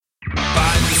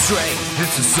strength,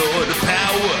 it's a sword of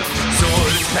power.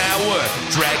 Sword is power,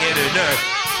 dragon and earth.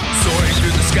 Soaring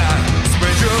through the sky,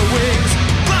 spread your wings.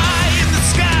 Fly in the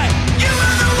sky, you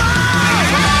are the one.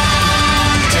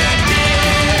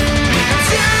 Protected, because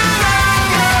you are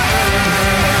the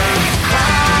earth.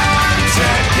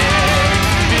 Protected,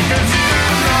 because you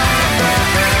are the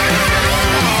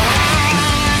earth.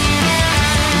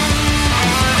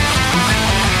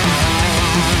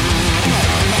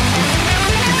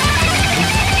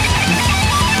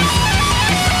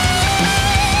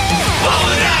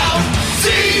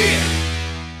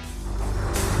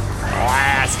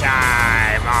 Last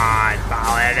time on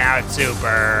Ballin' Out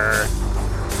Super.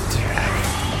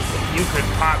 You could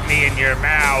pop me in your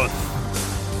mouth.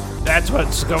 That's what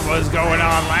was going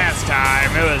on last time.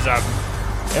 It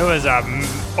was a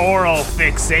oral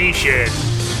fixation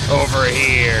over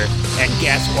here. And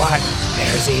guess what?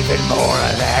 There's even more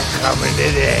of that coming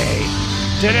today.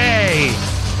 Today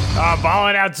on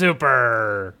Ballin' Out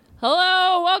Super.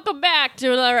 Hello, welcome back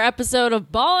to another episode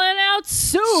of Ballin' Out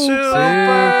Super.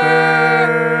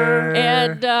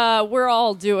 And we're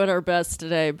all doing our best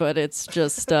today, but it's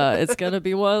just, it's going to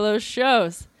be one of those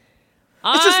shows.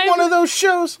 It's just one of those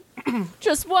shows.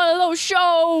 Just one of those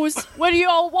shows when you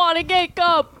all want to get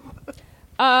up.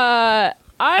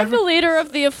 I'm the leader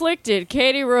of the afflicted,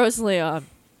 Katie Rose Leon.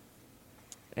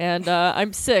 And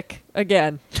I'm sick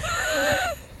again.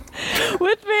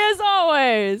 With me as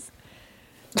always,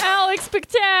 Alex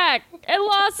Pictac and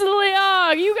Lawson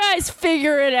Leong. You guys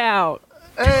figure it out.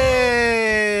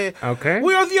 Hey. Okay.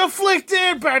 We are the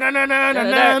afflicted.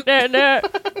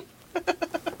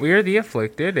 We are the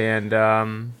afflicted, and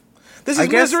This I is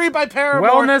guess Misery by Paramore.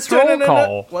 wellness roll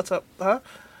call. What's up? Huh?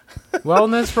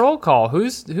 Wellness roll call.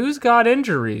 Who's got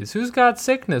injuries? Who's got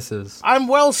sicknesses? I'm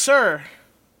well, sir.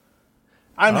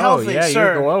 I'm healthy, yeah,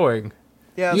 sir. you're glowing.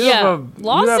 Yes. You Yeah. have a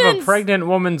Lawson's- pregnant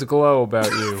woman's glow about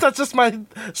you. That's just my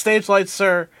stage light,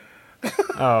 sir.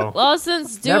 Oh,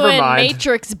 Lawson's Never doing mind.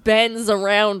 matrix bends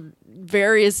around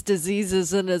various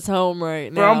diseases in his home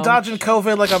right now. Bro, I'm dodging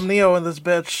COVID like I'm Neo in this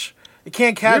bitch. You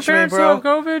can't your catch me, parents bro. have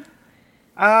COVID?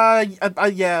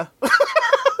 Yeah.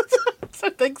 I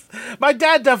think my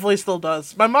dad definitely still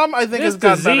does. My mom, I think, This has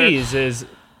gotten better. disease is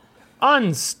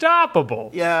unstoppable.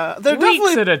 Yeah, they're Weeks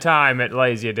definitely at a time, it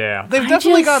lays you down. they've I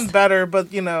definitely just- gotten better,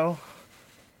 but you know,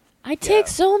 I take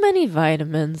so many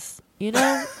vitamins, you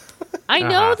know? I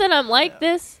know that I'm like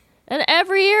this, and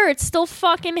every year it still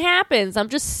fucking happens. I'm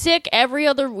just sick every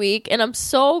other week, and I'm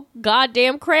so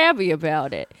goddamn crabby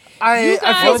about it. You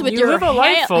guys feel- with you your live a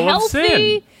life full of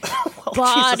healthy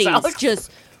bodies Jesus, Alex.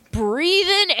 just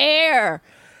breathing air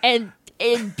and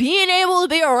being able to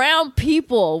be around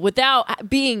people without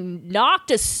being knocked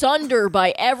asunder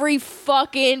by every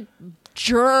fucking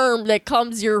germ that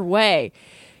comes your way.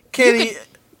 Katie.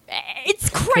 It's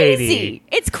crazy. Katie.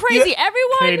 It's crazy.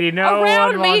 Everyone Katie, no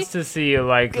around one me. wants to see you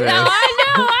like this. No,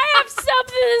 I know. I have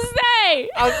something to say.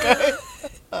 Okay.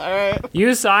 All right.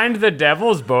 You signed the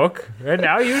devil's book, and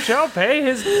now you shall pay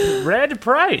his red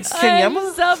price. I have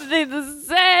Yemma? something to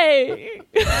say.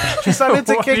 She signed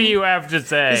into What do King. you have to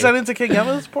say? You signed into King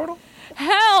Yemma's portal.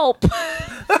 Help.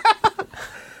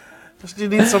 Just you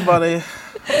need somebody.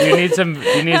 You need some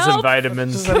Help.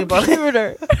 vitamins. Just anybody.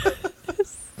 Computer.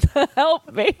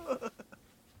 Help me.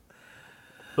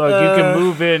 Look, you can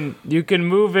move in. You can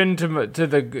move into to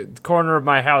the corner of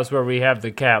my house where we have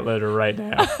the cat litter right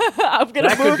now. I'm gonna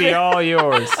That could be all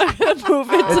yours.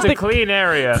 move into It's a clean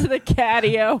area. the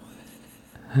catio.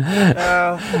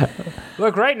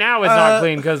 Look, right now it's not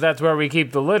clean because that's where we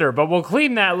keep the litter. But we'll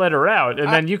clean that litter out,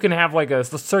 and then you can have like a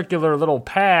circular little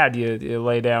pad you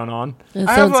lay down on. That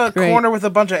I have sounds a great. corner with a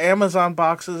bunch of Amazon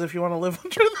boxes if you want to live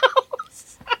under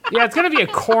those. Yeah, it's gonna be a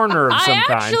corner of some I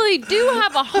kind. actually do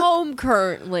have a home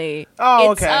currently.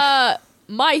 Oh, it's, okay.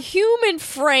 my human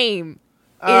frame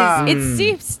is it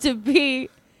seems to be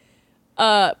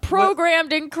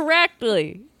programmed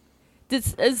incorrectly.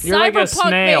 This You're like a Cyberpunk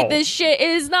snail. made this shit. It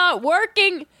is not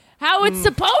working how it's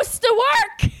supposed to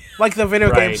work. Like the video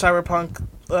game Right. Cyberpunk,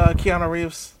 Keanu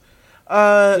Reeves.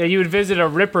 Yeah, you would visit a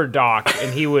Ripper doc,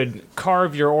 and he would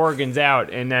carve your organs out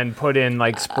and then put in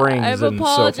like springs I'm and so forth.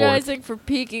 apologizing for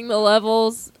peaking the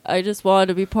levels. I just wanted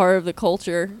to be part of the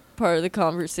culture, part of the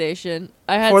conversation.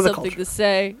 I had For the something culture. to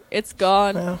say. It's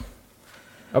gone. Yeah.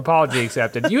 Apology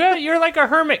accepted. You're like a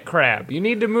hermit crab. You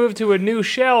need to move to a new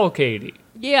shell, Katie.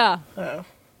 Yeah.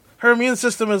 Her immune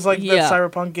system is like Yeah. that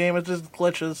Cyberpunk game. It just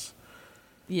glitches.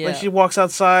 Yeah. Like she walks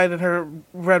outside and her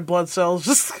red blood cells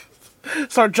just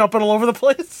start jumping all over the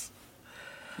place.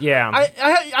 Yeah.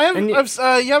 And you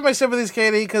have my sympathies,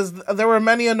 Katie, because there were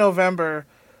many in November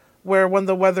where when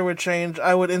the weather would change,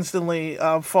 I would instantly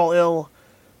fall ill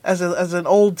as an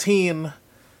old teen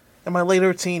in my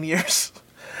later teen years.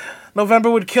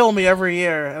 November would kill me every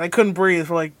year, and I couldn't breathe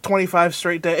for like 25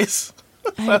 straight days.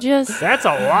 That's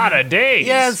a lot of days.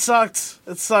 Yeah, it sucked.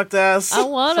 It sucked ass. I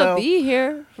want to be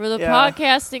here for the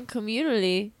podcasting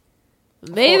community.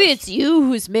 Maybe it's you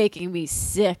who's making me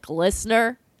sick,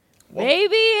 listener.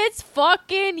 Maybe it's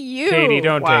fucking you. Katie,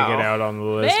 don't take it out on the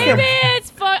listener. Maybe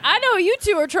it's I know you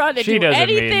two are trying to do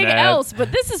anything else,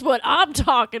 but this is what I'm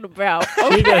talking about.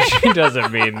 Okay? She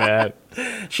doesn't mean that.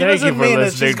 She doesn't mean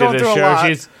it. She's going through a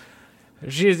lot.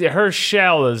 Her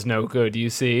shell is no good, you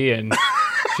see, and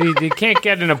she can't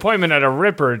get an appointment at a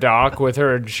Ripper doc with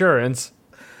her insurance.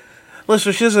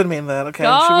 Listen, she doesn't mean that, okay?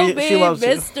 Call she me loves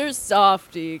Mr.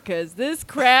 Softy, because this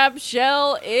crab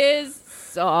shell is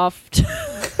soft.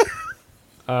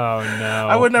 Oh, no.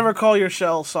 I would never call your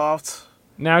shell soft.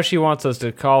 Now she wants us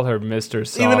to call her Mr.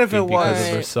 Softy even if it was. because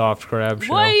of her soft crab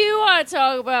shell. What do you want to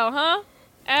talk about, huh,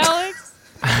 Alex?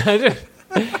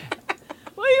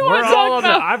 What do you want to talk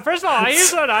about? First of all,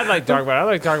 here's what I'd like to talk about. I'd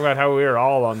like to talk about how we are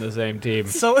all on the same team.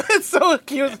 So it's so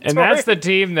cute. And that's the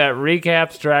team that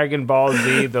recaps Dragon Ball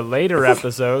Z, the later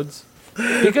episodes.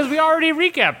 Because we already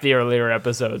recapped the earlier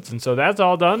episodes. And so that's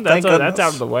all done. That's out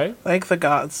of the way. Thank the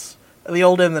gods. The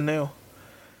old and the new.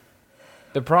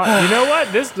 You know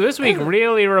what? This week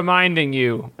really reminding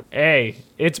you, hey,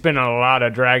 it's been a lot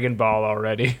of Dragon Ball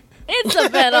already. It's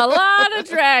been a lot of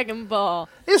Dragon Ball.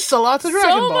 It's a lot of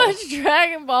Dragon Ball. So much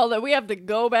Dragon Ball that we have to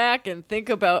go back and think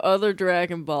about other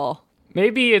Dragon Ball.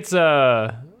 Maybe it's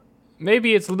Looney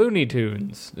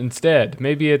Tunes instead.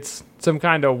 Maybe it's some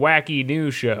kind of wacky new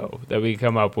show that we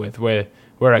come up with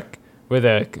with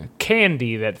a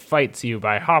candy that fights you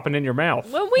by hopping in your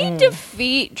mouth. When we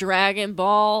defeat Dragon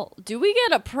Ball, do we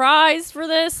get a prize for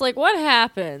this? Like, what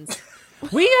happens?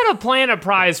 We gotta plan a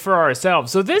prize for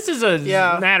ourselves. So this is a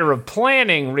matter of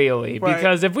planning, really,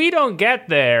 because if we don't get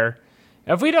there,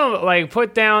 if we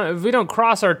don't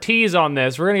cross our T's on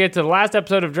this, we're gonna get to the last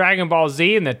episode of Dragon Ball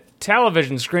Z, and the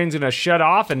television screen's gonna shut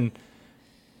off, and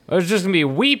there's just gonna be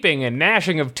weeping and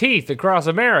gnashing of teeth across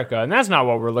America, and that's not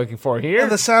what we're looking for here. And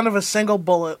the sound of a single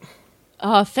bullet.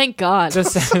 Oh, thank God.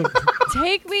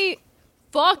 Take me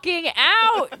fucking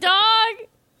out, dog.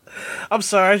 I'm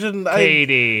sorry, I shouldn't.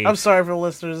 Katie. I'm sorry for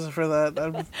listeners for that.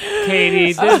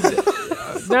 Katie,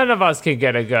 none of us can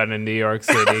get a gun in New York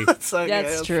City. That's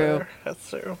true. Fair. That's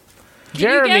true.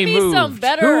 Jeremy moved. Some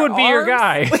better Who would be your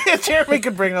arms? guy? Jeremy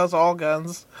could bring us all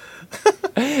guns.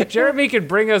 Jeremy could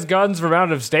bring us guns from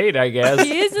out of state, I guess.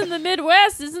 He is in the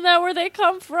Midwest. Isn't that where they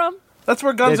come from? That's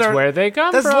where guns are. That's where they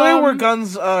come That's from. literally where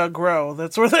guns grow.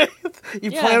 That's where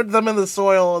you plant them in the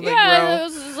soil and they grow. Yeah, it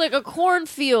was like a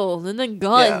cornfield and then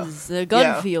guns. A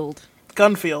gun field.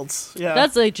 Gun fields, yeah.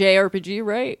 That's like JRPG,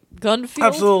 right? Gunfield?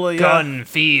 Absolutely, yeah.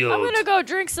 Gunfield. I'm gonna go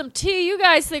drink some tea. You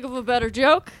guys think of a better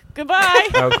joke. Goodbye.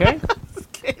 Okay.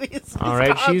 All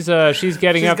right, she's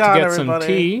getting up to get everybody. some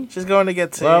tea. She's going to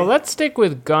get tea. Well, let's stick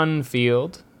with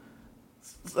Gunfield.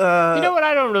 You know what?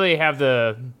 I don't really have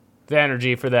the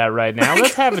energy for that right now.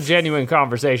 Let's have a genuine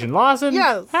conversation. Lawson,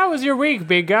 how was your week,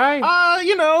 big guy?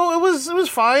 It was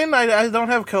fine. I don't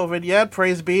have COVID yet.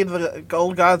 Praise be to the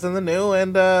old gods and the new.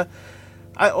 And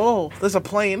there's a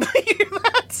plane. You hear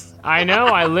that? I know.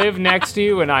 I live next to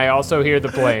you, and I also hear the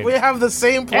plane. We have the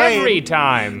same plane. Every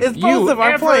time it's both of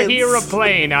our planes. Hear a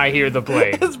plane, I hear the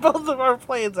plane. It's both of our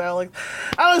planes, Alex.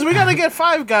 Alex, we gotta get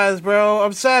Five Guys, bro.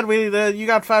 I'm sad you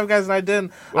got Five Guys and I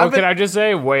didn't. Well, can I just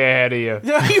say, way ahead of you.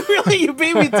 Yeah, you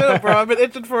beat me to it, bro. I've been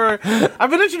itching for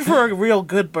a real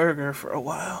good burger for a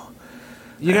while.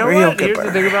 You know what? Here's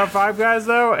the thing about Five Guys,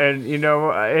 though, and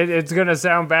it's gonna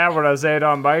sound bad when I say it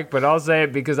on mic, but I'll say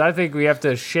it because I think we have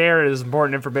to share this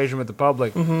important information with the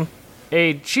public. Mm-hmm.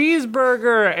 A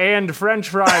cheeseburger and French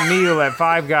fry meal at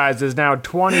Five Guys is now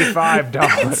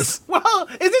 $25. Well,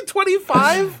 is it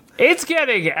 25? It's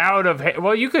getting out of hand.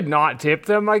 Well, you could not tip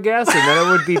them, I guess, and then it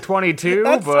would be 22.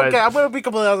 That's but okay. I'm gonna be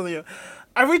completely honest with you.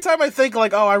 Every time I think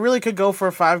like, I really could go for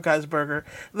a Five Guys burger,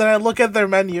 then I look at their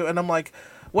menu and I'm like,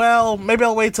 well, maybe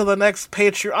I'll wait till the next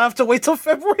Patreon. I'll have to wait till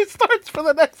February starts for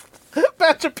the next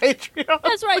batch of Patreon.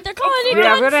 That's right. They're calling it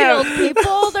Gunfield,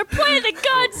 people. They're planting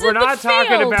guns We're not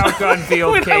talking about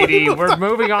Gunfield, Katie. We're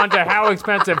moving on to how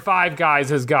expensive Five Guys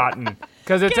has gotten.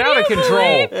 Because it's out of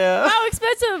control. Yeah. How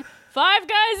expensive Five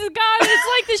Guys has gotten? It's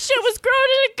like the shit was grown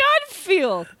in a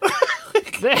gunfield.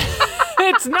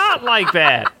 It's not like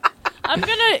that.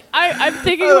 I'm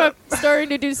thinking about starting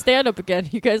to do stand-up again.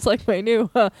 You guys like my new...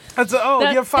 you have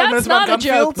 5 minutes about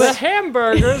Gunfield? The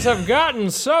hamburgers have gotten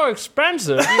so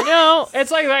expensive.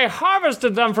 It's like they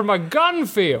harvested them from a gun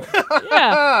field.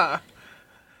 Yeah.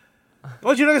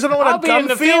 What, you guys don't know what I'll a be in gun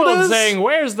the field field is? saying,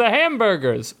 "Where's the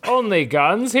hamburgers? Only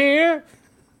guns here."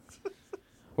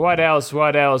 What else?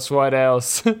 What else? What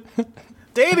else?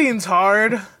 Dating's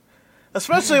hard,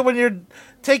 especially when you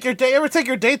take your date. Ever take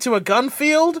your date to a gun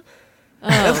field?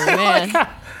 Oh man.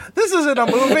 This isn't a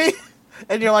movie,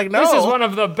 and you're like, no, This is one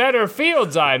of the better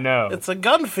fields I know. it's a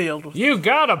gun field. You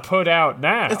gotta put out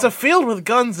now. It's a field with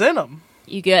guns in them.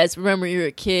 You guys remember you're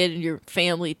a kid and your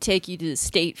family take you to the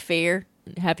state fair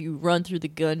and have you run through the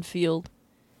gun field?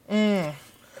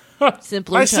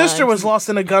 Simpler My sister times. was lost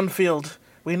in a gun field.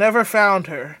 We never found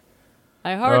her.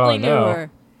 I hardly Oh, knew no.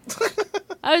 her.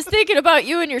 I was thinking about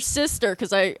you and your sister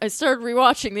because I started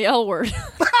rewatching The L Word.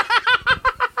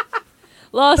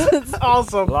 Lawson's.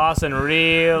 Awesome. Lawson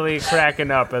really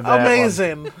cracking up at that one.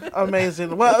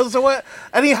 Amazing. Well, so what?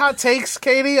 Any hot takes,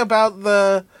 Katie, about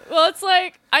the? Well, it's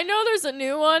like, I know there's a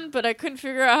new one, but I couldn't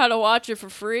figure out how to watch it for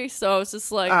free, so I was just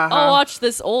like, Uh-huh. I'll watch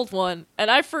this old one. And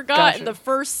I forgot in Gotcha. the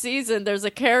first season, there's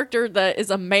a character that is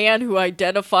a man who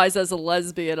identifies as a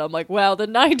lesbian. I'm like, wow, the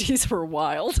 90s were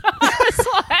wild. I was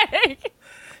like,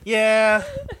 Yeah.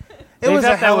 It They was a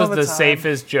thought that hell was of a the time.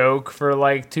 safest joke for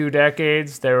like 2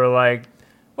 decades. They were like,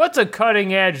 "What's a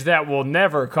cutting edge that will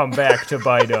never come back to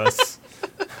bite us?"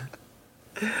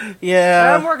 I'm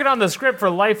Yeah. working on the script for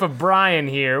Life of Brian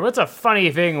here. What's a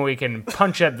funny thing we can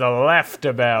punch at the left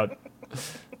about? You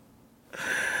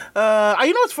know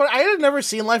what's funny? I had never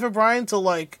seen Life of Brian till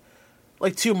like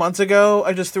 2 months ago.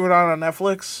 I just threw it on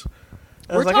Netflix.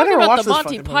 I we're was like, I talking never about watched the this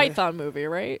Monty fucking movie. Python movie,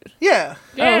 right? Yeah.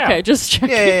 Yeah. Oh, okay, just checking.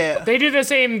 Yeah. They do the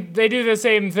same. They do the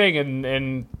same thing,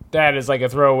 and that is like a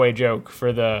throwaway joke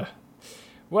for the.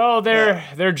 Well,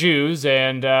 they're Jews,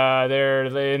 and they're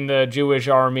in the Jewish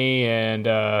army, and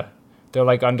they're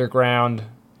like underground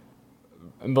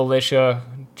militia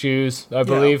Jews, I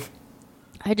believe.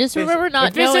 I just remember not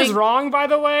If this knowing. is wrong, by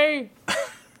the way,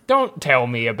 don't tell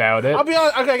me about it. I'll be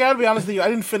honest. Okay, I gotta be honest with you. I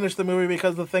didn't finish the movie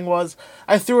because the thing was,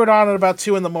 I threw it on at about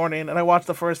 2 a.m, and I watched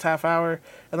the first half hour,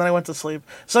 and then I went to sleep.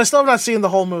 So I still have not seen the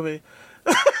whole movie.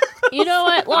 You know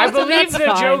what? I Lawson, believe that's the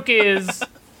fine. joke is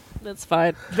That's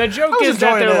fine. the joke was is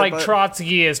that enjoying they're it, like but-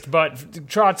 Trotskyists,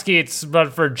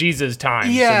 but for Jesus times,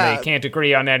 Yeah. and they can't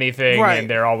agree on anything, Right. and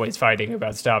they're always fighting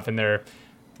about stuff, and they're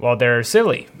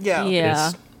silly. Yeah. Yeah.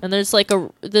 It's- And there's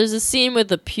there's a scene with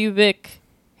the pubic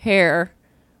hair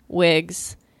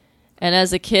wigs. And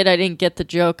as a kid, I didn't get the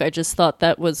joke. I just thought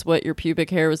that was what your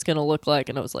pubic hair was going to look like.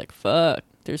 And I was like, fuck,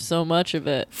 there's so much of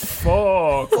it.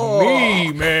 Fuck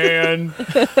me, man.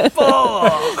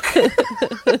 Fuck.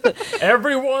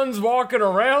 Everyone's walking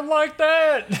around like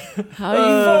that. How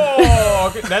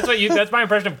you... Fuck. That's my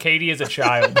impression of Katie as a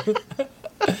child.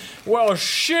 Well,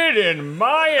 shit in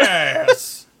my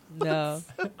ass. No.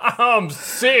 I'm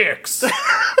 6.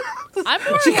 I'm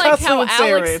more She like how constantly would say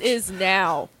her Alex age. is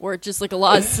now, where it's just like a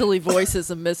lot of silly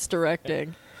voices and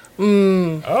misdirecting.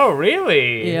 Oh,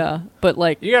 really? Yeah. But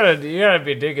like, You gotta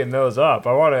be digging those up.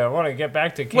 I wanna get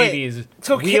back to Wait, Katie's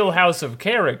so wheelhouse of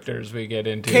characters we get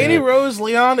into. Katie here. Rose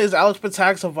Leon is Alex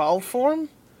Patak's evolved form?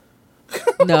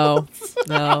 no.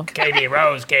 Katie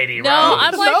Rose. No,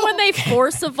 I'm like No. when they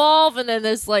force evolve and then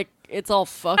there's like, it's all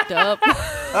fucked up.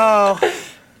 Oh.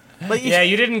 But Yeah,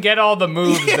 you didn't get all the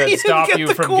moves Yeah, that you didn't stop get you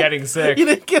the from cool- getting sick. You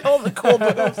didn't get all the cool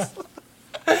moves.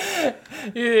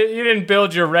 You didn't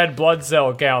build your red blood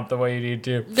cell count the way you need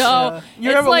to. No. You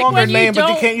it's have a like longer when you name, but you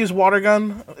don't- can't use water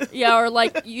gun. Yeah, or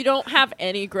like you don't have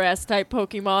any grass type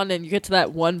Pokemon, and you get to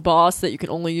that one boss that you can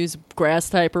only use grass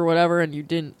type or whatever, and you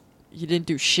didn't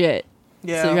do shit.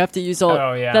 Yeah. So you have to use all.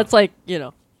 Oh, yeah. That's like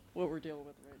what we're dealing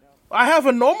with right now. I have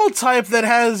a normal type that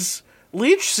has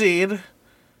Leech Seed.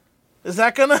 Is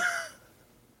that gonna?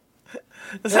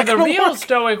 Is that The gonna real work?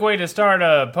 stoic way to start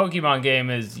a Pokemon game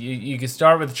is you can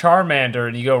start with Charmander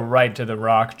and you go right to the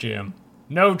rock gym.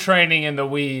 No training in the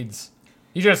weeds.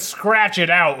 You just scratch it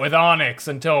out with Onyx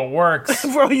until it works.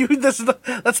 Bro,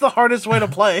 that's the hardest way to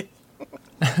play.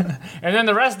 And then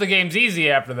the rest of the game's easy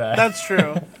after that. That's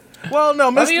true. Well, no,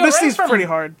 you go right Misty's from- pretty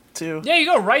hard too. Yeah, you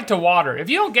go right to water. If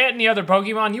you don't get any other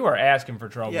Pokemon, you are asking for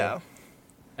trouble. Yeah,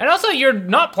 And also, you're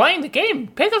not playing the game.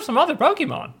 Pick up some other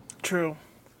Pokemon. true.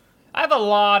 I have a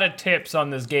lot of tips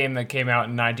on this game that came out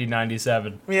in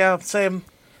 1997. Yeah, same.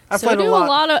 I So played do a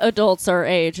lot. of adults our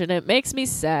age, and it makes me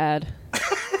sad.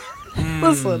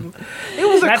 Listen, it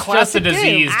was a That's just a classic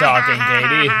disease game. talking,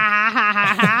 Katie.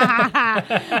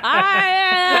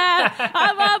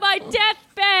 I'm on my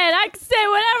deathbed. I can say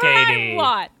whatever Katie. I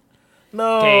want.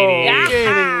 No, Katie.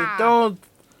 Katie, don't.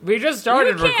 We just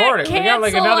started You can't recording. We got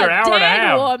like cancel another hour and a dead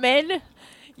half. woman.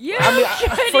 You I mean,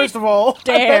 couldn't first of all, I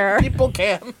dare. bet people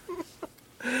can.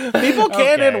 People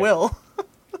can Okay. and will.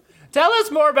 Tell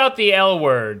us more about the L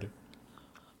word.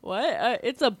 What?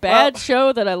 It's a bad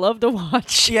show that I love to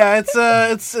watch. Yeah,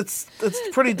 it's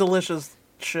pretty delicious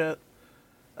shit.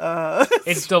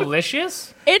 It's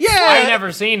delicious? It's Yeah. I've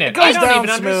never seen it. goes I don't down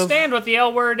even smooth. understand what the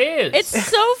L word is. It's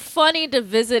so funny to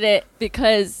visit it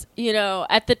because,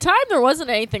 at the time there wasn't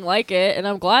anything like it, and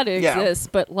I'm glad it Yeah. exists,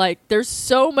 but, there's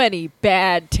so many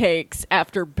bad takes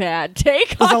after bad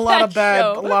take There's on a lot of that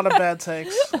show. a lot of bad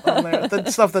takes on there.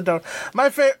 The stuff that don't. I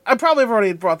probably have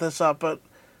already brought this up, but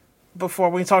before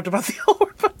we talked about the L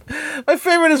word, but my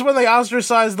favorite is when they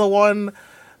ostracize the one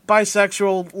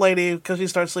bisexual lady because she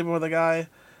starts sleeping with a guy.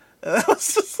 It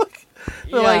was just like,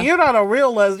 they're like, you're not a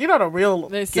real you're not a real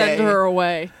They gay. send her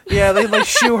away. Yeah, they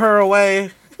shoo her away.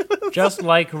 just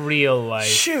like real life.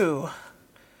 Shoo.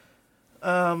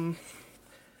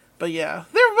 But yeah,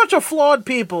 they're a bunch of flawed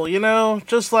people,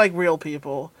 just like real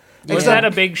people. Was that a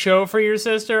big show for your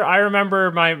sister? I remember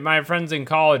my friends in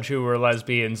college who were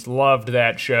lesbians loved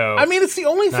that show. I mean, it's the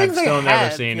only thing I've they still had.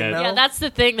 never seen it. Yeah, that's the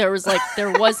thing. There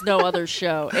was no other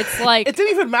show. It's like It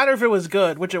didn't even matter if it was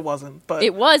good, which it wasn't. But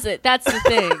it wasn't. That's the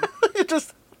thing. it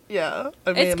just, yeah.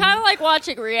 I mean, It's kind of like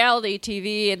watching reality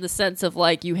TV in the sense of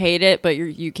you hate it, but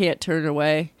you can't turn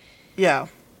away. yeah.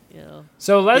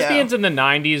 So lesbians in the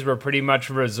 90s were pretty much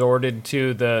resorted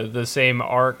to the same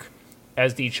arc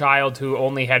as the child who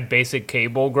only had basic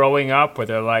cable growing up, where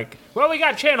they're like, well, we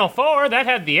got Channel 4, that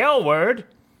had the L word.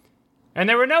 And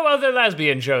there were no other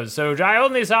lesbian shows, so I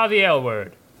only saw the L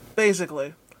word.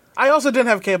 Basically. I also didn't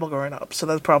have cable growing up, so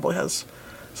that probably has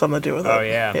something to do with it. Oh,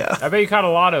 yeah. Yeah. I bet you caught a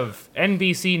lot of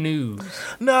NBC News.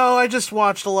 No, I just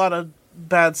watched a lot of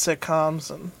bad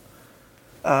sitcoms and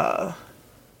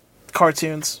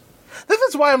cartoons. I think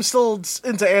that's why I'm still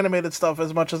into animated stuff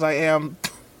as much as I am.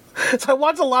 So I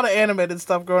watched a lot of animated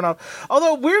stuff growing up.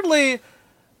 Although, weirdly,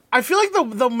 I feel like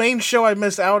the main show I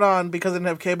missed out on because I didn't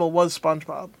have cable was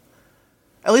SpongeBob.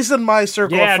 At least in my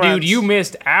circle Yeah, of friends. dude, you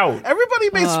missed out. Everybody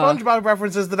made SpongeBob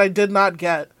references that I did not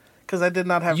get because I did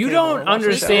not have You cable. don't to watch the show.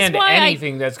 understand That's why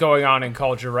anything that's going on in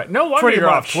culture right. No wonder Pretty you're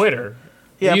off much. Twitter.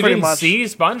 Yeah, you pretty didn't much. see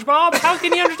SpongeBob? How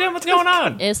can you understand what's going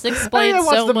on? This explains I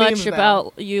watch so the memes much now.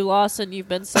 about you, Lawson. You've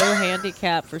been so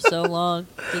handicapped for so long.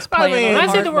 Just I playing mean- on When I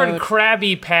say hard the word mode.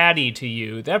 Krabby Patty to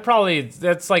you,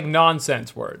 that's like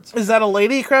nonsense words. Is that a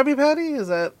lady, Krabby Patty? Is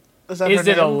that Is her it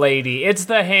a name? lady? It's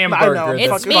the hamburger know, that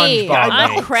It's me. SpongeBob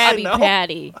I'm makes. Krabby I know.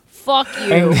 Patty. Fuck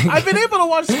you. I've been able to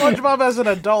watch SpongeBob as an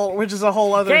adult, which is a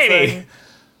whole other Katie.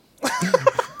 thing.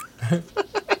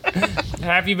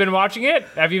 Have you been watching it?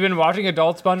 Have you been watching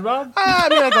adult SpongeBob? I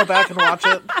mean, I go back and watch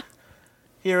it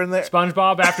here and there.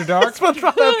 SpongeBob After Dark?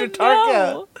 SpongeBob After Dark,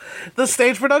 No. yeah. The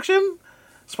stage production?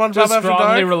 SpongeBob Just After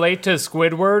strongly Dark? relate to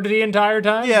Squidward the entire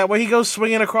time? Yeah, where he goes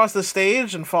swinging across the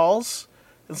stage and falls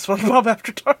in SpongeBob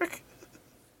After Dark.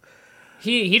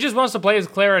 He just wants to play his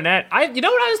clarinet. You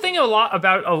know what I was thinking a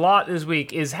lot this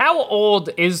week is how old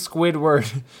is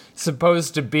Squidward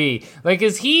supposed to be? Like,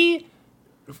 is he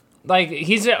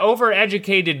he's an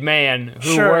overeducated man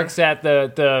who Sure. works at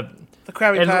the The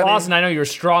Krabby and Patty. Lawson, I know you're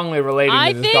strongly relating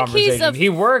I to this think he's conversation. He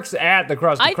works at the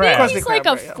Krusty I Krab. think he's like a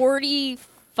Krab, yeah.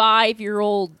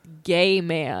 45-year-old gay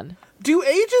man. Do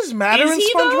ages matter Is in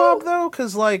he, SpongeBob, though?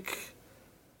 Because,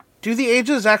 do the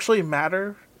ages actually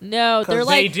matter? No, they're 'Cause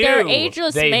they they're do.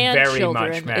 ageless They man very children.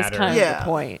 much Is matter. kind Yeah. of the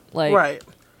point. Like, Right.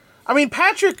 I mean,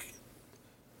 Patrick...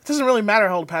 It doesn't really matter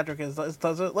how old Patrick is,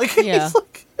 does it? Yeah. He's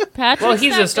like... Patrick's Well,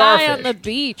 he's a that guy starfish. on the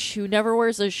beach who never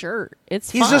wears a shirt. It's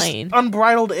He's fine. just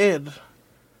unbridled id,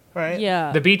 right?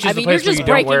 Yeah. The beach is I the mean, place you're where just you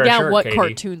don't breaking wear a down shirt, what Katie.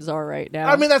 cartoons are right now.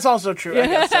 I mean, that's also true. I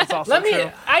guess that's also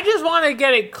true. I just want to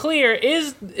get it clear.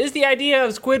 Is the idea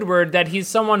of Squidward that he's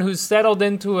someone who's settled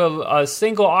into a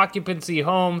single occupancy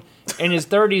home in his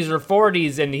 30s or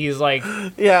 40s and he's like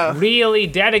Yeah. really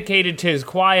dedicated to his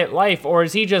quiet life, or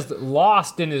is he just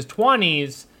lost in his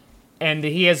 20s and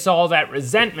he has all that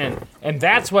resentment and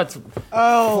that's what's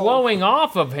flowing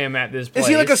off of him at this place? Is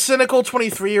he like a cynical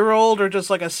 23-year-old or just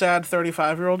like a sad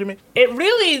 35-year-old, you mean?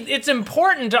 It's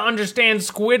important to understand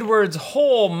Squidward's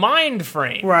whole mind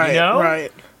frame, Right, you know?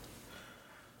 right.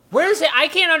 Where's it? I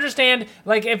can't understand.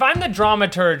 Like, if I'm the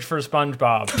dramaturge for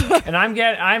SpongeBob, and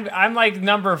I'm like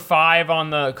number 5 on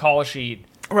the call sheet.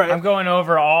 Right. I'm going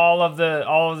over all of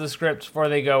the scripts before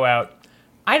they go out.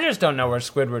 I just don't know where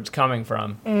Squidward's coming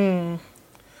from.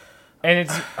 And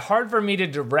it's hard for me to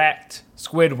direct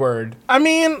Squidward I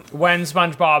mean, when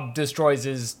SpongeBob destroys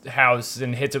his house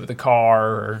and hits it with a car.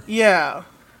 Or, yeah.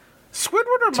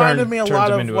 Squidward reminded me a turns lot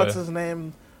him of, into what's a- his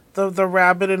name? The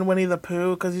rabbit in Winnie the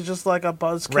Pooh, because he's just like a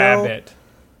buzzkill. Rabbit.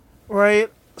 Right?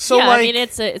 So, yeah, like... I mean,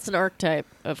 it's an archetype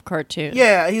of cartoon.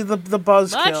 yeah, he's the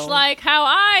buzzkill. Much like how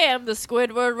I am the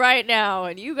Squidward right now,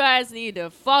 and you guys need to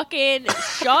fucking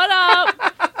shut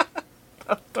up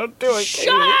Don't do it, Shut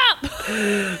Katie. up!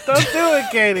 Don't do it,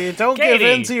 Katie. Don't give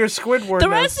Katie. in to your Squidwardness. The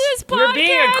rest of this podcast. You're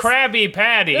being a Krabby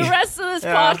Patty. The rest of this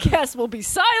Yeah. podcast will be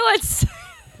silence.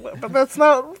 But that's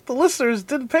not... The listeners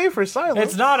didn't pay for silence.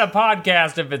 It's not a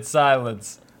podcast if it's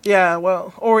silence. Yeah,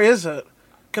 well, or is it?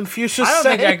 Confucius I don't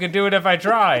said... think I could do it if I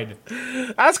tried.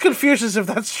 Ask Confucius if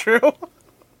that's true.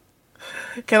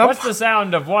 Can What's the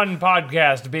sound of one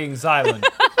podcast being silent?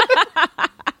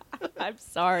 I'm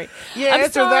sorry. Yeah, I'm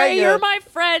answer sorry. that You're yet. my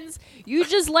friends. You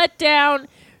just let down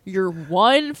your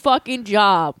one fucking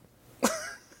job,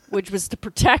 which was to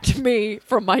protect me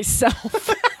from myself.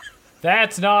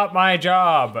 That's not my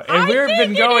job. And I we've think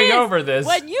been it going is. over this.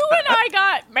 When you and I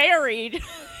got married,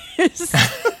 this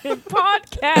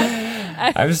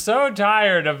podcast. I'm so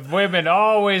tired of women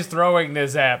always throwing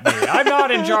this at me. I'm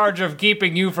not in charge of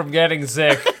keeping you from getting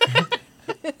sick.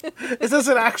 Is this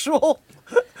an actual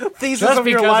thesis Just of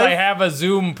your because I life? have a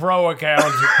Zoom Pro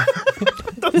account.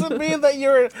 Doesn't mean that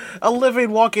you're a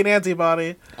living, walking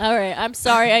antibody. All right, I'm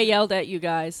sorry I yelled at you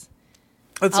guys.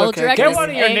 It's I'll okay. direct Get this one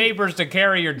of your ang- neighbors to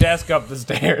carry your desk up the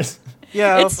stairs.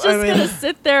 Yeah, It's just I mean, gonna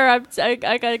sit there.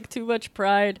 I got too much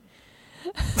pride.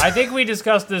 I think we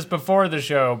discussed this before the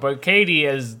show, but Katie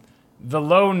is the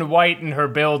lone white in her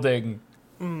building.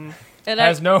 And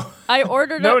Has I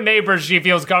ordered no a, neighbors she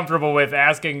feels comfortable with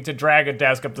asking to drag a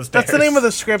desk up the stairs. that's the name of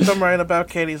the script I'm writing about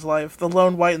Katie's life. The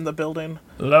lone white in the building.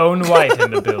 Lone white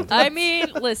in the building. I mean,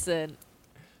 listen.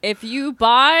 If you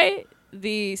buy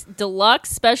the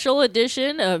deluxe special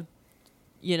edition of,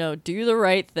 Do the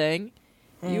Right Thing,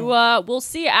 you will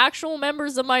see actual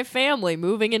members of my family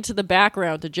moving into the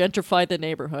background to gentrify the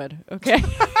neighborhood. Okay,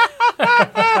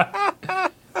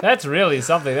 That's really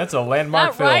something. That's a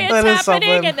landmark that film. riot's That is happening,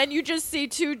 something. and then you just see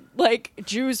two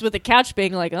Jews with a couch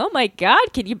being like, "Oh my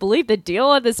God, can you believe the deal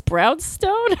on this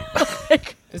brownstone?"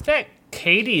 Like, Is that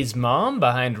Katie's mom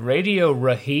behind Radio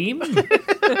Raheem?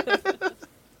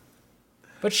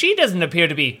 But she doesn't appear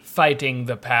to be fighting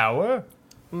the power.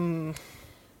 no,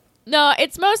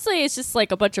 it's just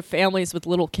like a bunch of families with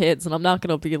little kids, and I'm not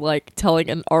gonna be like telling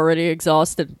an already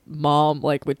exhausted mom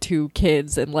like with two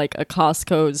kids and like a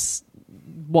Costco's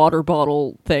water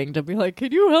bottle thing to be like,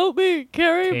 can you help me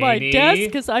carry my Katie? desk?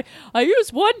 Because I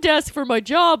use one desk for my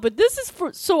job, but this is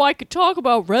for so I could talk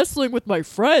about wrestling with my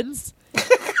friends.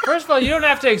 First of all, you don't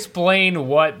have to explain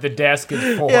what the desk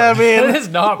is for. Yeah, I mean- that is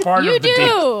not part You of the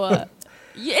deal. do.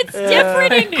 It's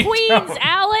different in Queens,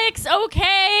 Alex.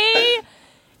 Okay,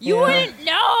 you wouldn't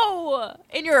know.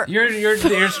 In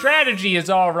Your strategy is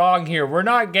all wrong here. We're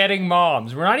not getting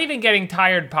moms. We're not even getting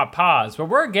tired papas. What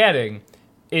we're getting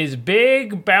is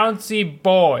big bouncy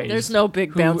boys. There's no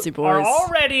big who bouncy boys. are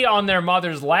already on their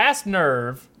mother's last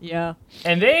nerve, Yeah.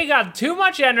 and they got too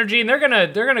much energy, and they're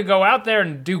gonna go out there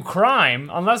and do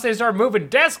crime unless they start moving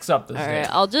desks up the All stairs.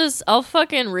 right, I'll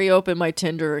fucking reopen my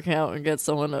Tinder account and get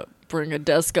someone to bring a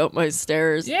desk up my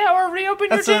stairs. Yeah, or reopen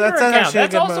your That's Tinder account. actually a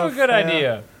That's good also move, a good yeah.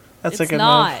 idea. That's a It's good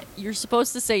not. move. You're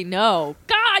supposed to say no.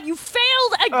 God, you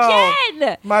failed Oh.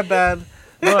 again. My bad.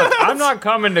 Look, I'm not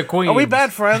coming to Queens. Are we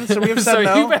bad friends? So we've said So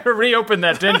no? you better reopen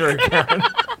that Tinder account.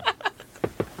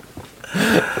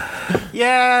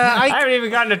 Yeah, I haven't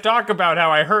even gotten to talk about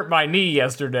how I hurt my knee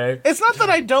yesterday. it's not that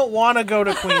I don't want to go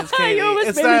to Queens, Katie. You almost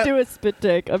It's made that, me do a spit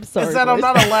take. I'm sorry. it's that I'm boys.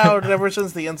 not allowed ever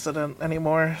since the incident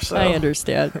anymore. So, I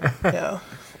understand. yeah.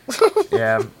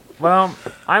 Yeah. Well,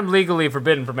 I'm legally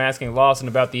forbidden from asking Lawson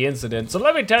about the incident, so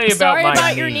let me tell you Sorry about my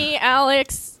about your knee,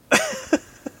 Alex.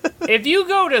 If you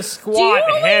go to Do you squat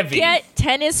only heavy, get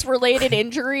tennis-related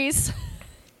injuries?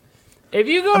 if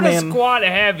you go I to mean- squat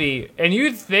heavy and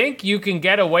you think you can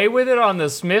get away with it on the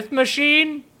Smith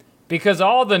machine because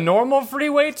all the normal free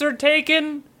weights are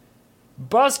taken,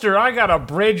 Buster, I got a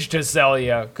bridge to sell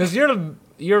you, because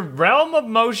your realm of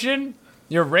motion.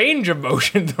 Your range of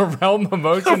motion, the realm of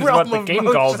motion is what realm the of king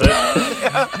motion. calls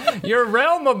it. Your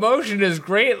realm of motion is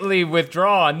greatly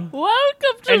withdrawn.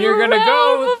 Welcome to And you're the gonna realm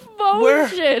go- of Where-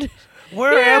 motion.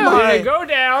 Where am You're I? gonna go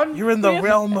down. You're in the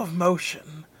realm of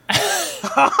motion.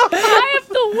 I am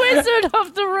the wizard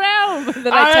of the realm. And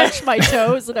then I touch my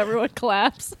toes and everyone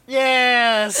claps.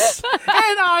 Yes!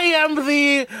 And I am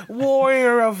the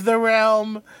warrior of the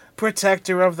realm,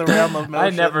 protector of the realm of motion. I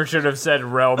never should have said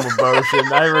realm of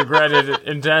motion. I regretted it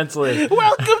intensely.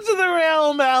 Welcome to the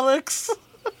realm, Alex.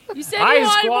 You said you I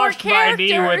wanted more squashed my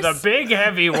knee with a characters. big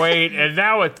heavy weight, and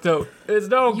now it's no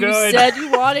You good. said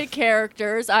you wanted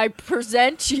characters. I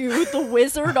present you the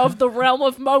wizard of the realm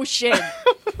of motion.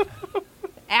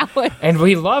 Alex. And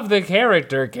we love the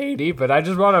character, Katie, but I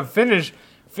just want to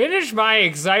finish my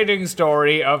exciting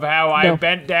story of how I No.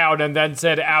 bent down and then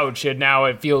said ouch, and now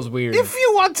it feels weird. If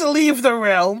you want to leave the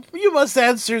realm, you must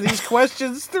answer these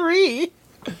questions 3.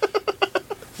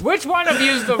 Which one of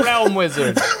you's the realm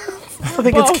wizard? I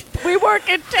think Both. We work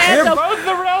in You're tandem. both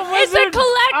the realm It's wizard? a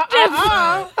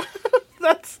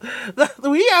collective.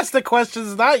 we asked the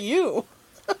questions, not you.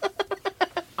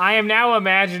 I am now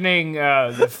imagining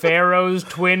the Pharaoh's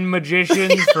twin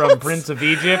magicians from Prince of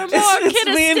Egypt. More It's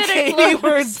me and kinesthetic Katie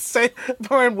lures.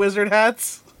 wearing wizard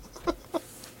hats.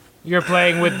 You're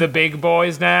playing with the big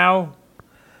boys now.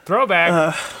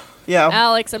 Throwback. Yeah.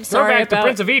 Alex, I'm sorry Throwback to about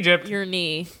Prince of Egypt. your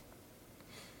knee.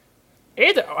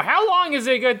 How long is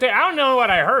it going to take? I don't know what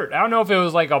I hurt. I don't know if it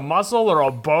was like a muscle or a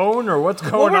bone or what's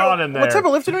going on in there. What type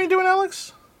of lifting are you doing,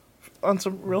 Alex? On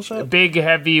some real shit? Big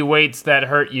heavy weights that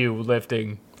hurt you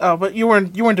lifting. Oh, but you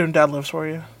weren't doing deadlifts, were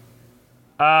you?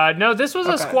 No, this was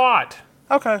a squat,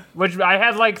 Okay. which I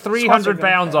had like Squats are 300 good,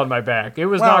 pounds yeah. on my back. It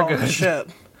was Wow, not good. shit.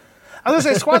 I was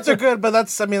gonna say squats are good, but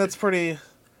that's pretty.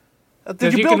 Did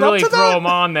Because you you build can up really to throw that? them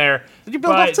on there. Did you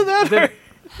build up But to that?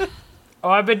 Oh,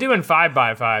 I've been doing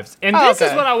 5x5s. And Oh, this is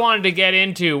okay. what I wanted to get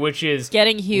into, which is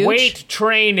Getting huge? weight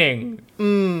training.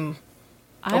 I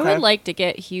Okay. would like to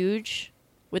get huge.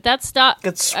 With that stuff,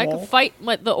 Get I swole. could fight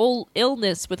the old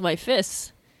illness with my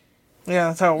fists. Yeah,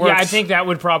 that's how it works. Yeah, I think that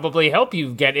would probably help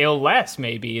you get ill less,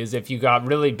 maybe, is if you got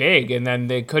really big and then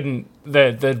they couldn't,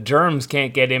 the germs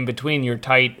can't get in between your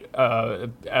tight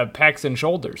pecs and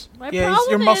shoulders. My Yeah, problem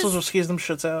your muscles is, will squeeze them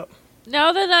shits out.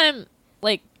 now that I'm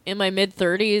like in my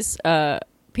mid-30s,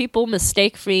 people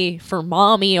mistake me for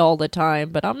mommy all the time,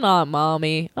 but I'm not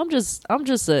mommy. I'm just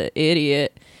an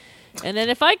idiot. And then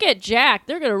if I get jacked,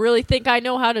 they're gonna really think I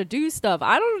know how to do stuff.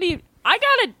 I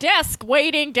got a desk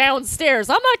waiting downstairs.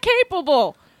 I'm not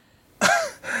capable.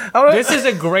 This is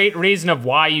a great reason of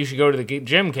why you should go to the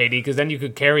gym, Katie, because then you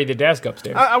could carry the desk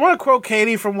upstairs. I want to quote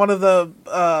Katie from one of the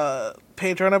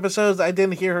Patreon episodes. I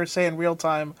didn't hear her say in real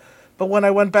time, but when I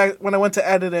went to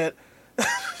edit it,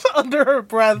 under her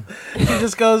breath, she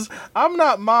just goes, "I'm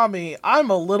not mommy. I'm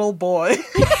a little boy."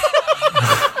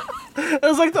 It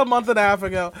was like a month and a half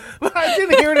ago, but I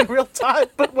didn't hear it in real time.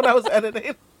 But when I was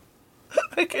editing,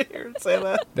 I could hear her say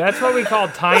that. That's what we call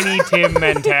Tiny Tim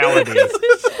mentality.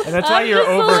 And that's why I'm you're just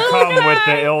a little overcome with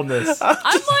guy. the illness. I'm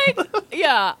like, I'm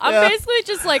Yeah. basically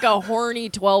just like a horny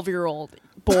 12-year-old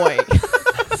boy.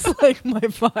 It's like my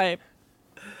vibe.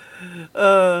 You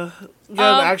got an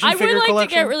action I would figure like collection.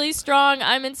 to get really strong.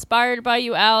 I'm inspired by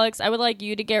you, Alex. I would like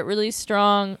you to get really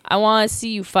strong. I want to see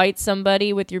you fight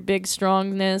somebody with your big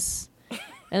strongness.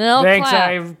 And then I'll Thanks, clap.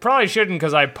 I probably shouldn't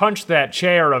because I punched that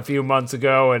chair a few months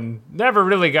ago and never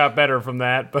really got better from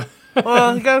that. But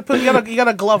Well, you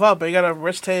gotta glove up, but you gotta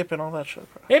wrist tape and all that shit.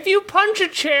 Bro. if you punch a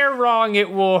chair wrong, it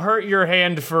will hurt your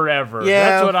hand forever. Yeah.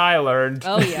 That's what I learned.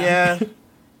 Oh, yeah. Yeah.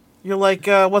 You're like,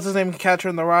 what's his name, Catcher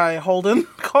in the Rye, Holden,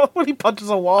 when he punches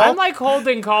a wall. I'm like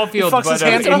Holding Caulfield, He fucks but his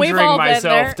I'm hands up. We've injuring all been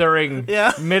myself there. during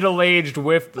Yeah. middle-aged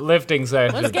lifting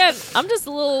sessions. Once again, I'm just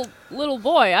a little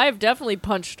boy. I've definitely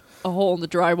punched a hole in the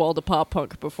drywall to pop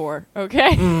punk before,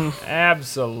 okay?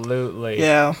 Absolutely.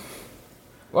 Yeah.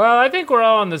 Well, I think we're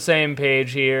all on the same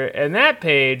page here, and that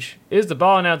page is the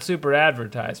Ballin' Out Super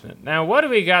advertisement. Now, what do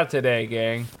we got today,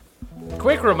 gang?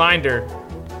 Quick reminder,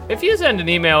 if you send an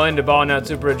email into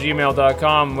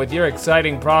ballingoutsuper@gmail.com with your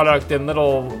exciting product and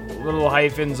little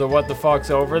hyphens of what the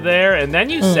fuck's over there, and then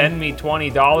you send me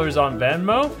 $20 on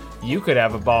Venmo, you could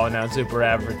have a Ballin' Out Super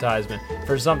advertisement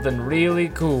for something really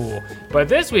cool. But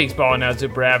this week's Ballin' Out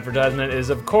Super advertisement is,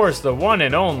 of course, the one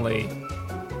and only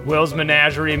Will's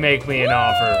Menagerie Make Me an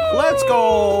Offer. Let's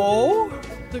go.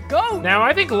 The goat! Now,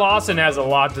 I think Lawson has a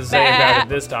lot to say about it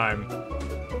this time.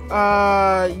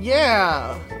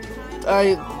 Yeah.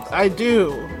 I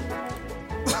do.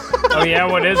 Oh yeah,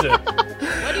 what is it?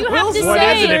 What do you have to What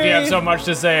say? is it if you have so much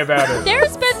to say about it?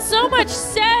 There's been so much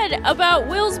said about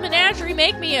Will's Menagerie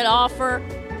Make Me an Offer.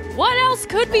 What else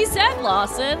could be said,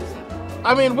 Lawson?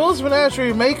 I mean, Will's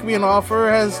Menagerie Make Me an Offer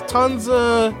has tons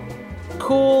of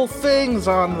cool things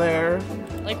on there.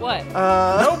 Like what?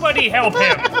 Nobody help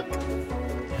him.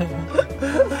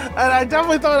 And I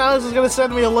definitely thought Alex was going to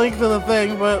send me a link to the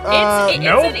thing, but, it's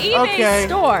nope. an eBay Okay.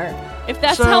 store, if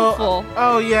that's so, helpful.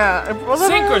 Oh, yeah. Well, then-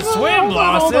 Sink or hold on, swim, hold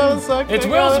on a Lawson. sec. It's I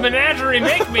Will's gotta- Menagerie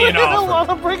Make Me an Hold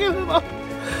Offer. on, I'm bringing it up.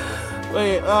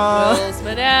 Wait, Will's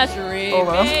Menagerie hold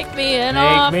on. Make Me an Make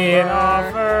Offer. me an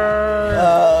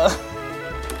offer.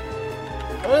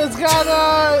 It's got,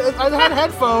 I had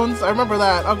headphones. I remember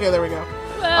that. Okay, there we go.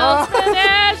 Will's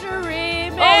Menagerie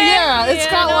Make yeah, Me it's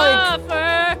an got,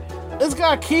 Offer. It's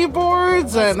got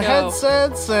keyboards and go.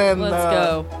 headsets and Let's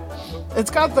go.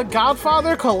 It's got the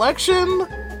Godfather collection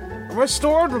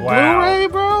restored with Wow. Blu-ray,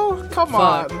 bro. Come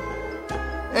Fuck. on.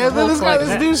 And then whole it's got this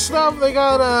collection. new stuff. They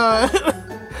got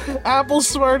Apple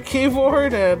Smart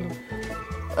keyboard and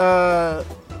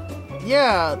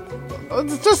Yeah.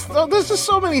 It's just, there's just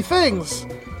so many things.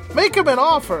 Make him an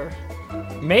offer.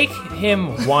 Make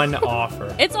him one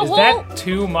offer. It's a Is whole- that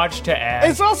too much to ask?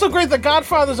 It's also great that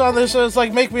Godfather's on there, so it's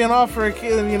like, make me an offer,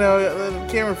 you know,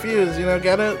 can't refuse, you know,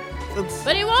 get it? It's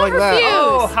But he won't like refuse. that.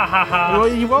 Oh, ha ha ha.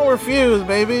 Well, you won't refuse,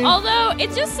 baby. Although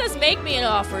it just says make me an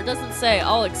offer. It doesn't say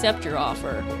I'll accept your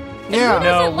offer. Yeah. who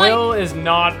No, doesn't like- Will is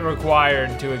not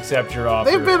required to accept your offer.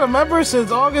 They've been a member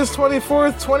since August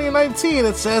 24th, 2019,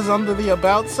 it says under the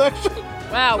About section.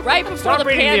 Wow, right before Stop the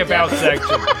reading the pandemic. about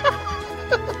section.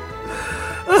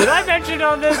 Did I mention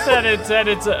on this that it said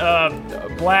it's a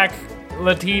black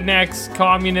Latinx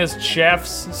communist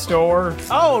chef's store?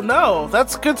 Oh, no,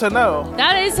 that's good to know.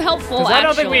 That is helpful, Because I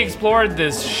don't think we actually. explored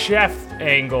this chef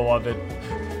angle of it.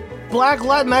 Black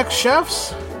Latinx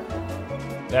chefs?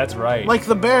 That's right. Like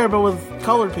The Bear, but with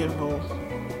colored people.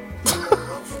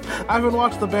 I haven't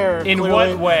watched The Bear. in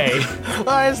clearly. what way?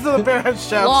 It's The Bear has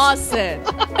chefs. Lawson.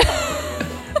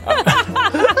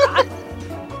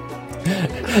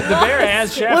 The bear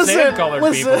has chefs and colored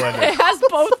people in It it. has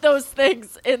both those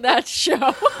things in that show.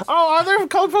 Oh, are there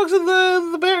colored folks in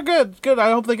the Bear? Good, good.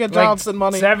 I hope they get jobs and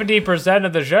money. 70%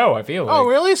 of the show, I feel like. Oh,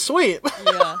 really? Sweet.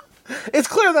 Yeah. It's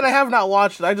clear that I have not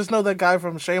watched it. I just know that guy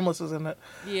from Shameless is in it.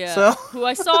 Yeah. So- Who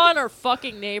I saw in our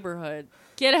fucking neighborhood.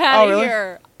 Get out of really?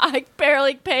 here. I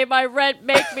barely pay my rent.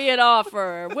 Make me an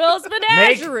offer. Will's Make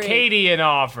Menagerie. Katie an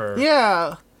offer.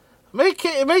 Yeah. Make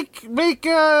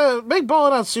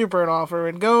Ballin' Out Super an offer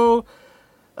and go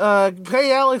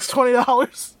pay Alex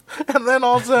 $20 and then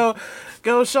also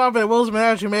go shop at Will's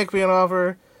Menagerie, make me an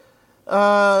offer.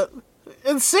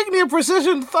 Insignia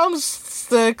Precision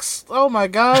Thumbsticks. Oh my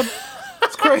god.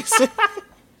 It's crazy.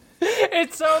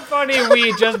 It's so funny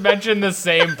we just mention the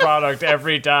same product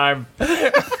every time.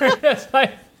 It's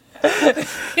like,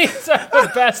 these are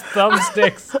the best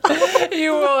thumbsticks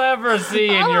you will ever see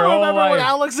in I your don't whole remember what life.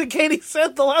 Alex and Katie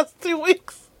said the last 2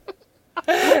 weeks.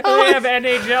 They have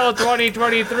NHL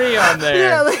 2023 on there.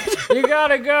 Yeah, they You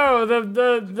gotta go.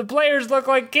 The players look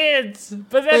like kids,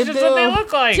 but that's They just what they do.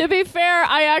 look like. To be fair,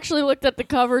 I actually looked at the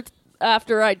cover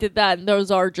after I did that, and those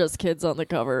are just kids on the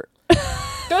cover.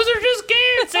 Those are just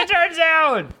kids, it turns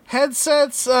out.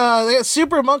 headsets, they got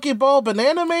Super Monkey Ball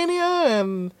Banana Mania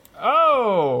and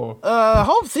Oh,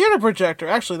 home theater projector.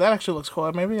 Actually, that actually looks cool.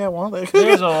 Maybe I want it.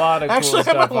 there's a lot of cool Actually, I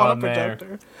stuff might want a on there.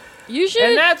 projector. You should.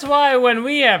 And that's why when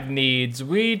we have needs,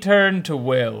 we turn to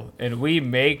Will and we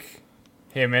make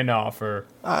him an offer.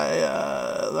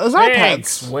 There's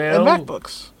Thanks, iPads Will. and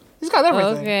MacBooks. He's got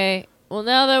everything. Okay. Well,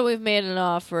 now that we've made an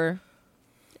offer,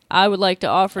 I would like to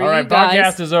offer All you right, guys.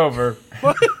 podcast is over.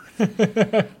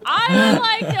 I would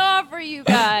like to offer you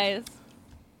guys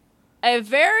a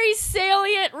very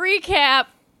salient recap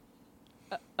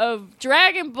of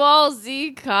Dragon Ball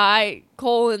Z Kai: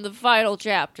 the final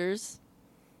chapters.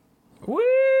 Woo!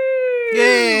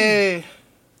 Yay!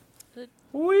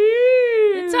 Woo!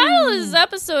 The title of this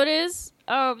episode is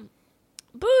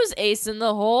Boo's ace in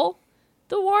the hole.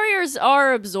 The warriors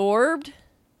are absorbed.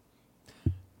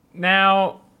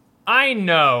 Now, I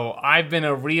know I've been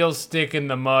a real stick in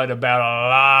the mud about a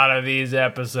lot of these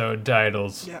episode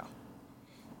titles. Yeah.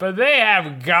 But they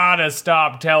have gotta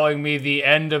stop telling me the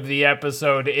end of the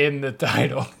episode in the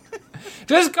title.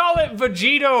 Just call it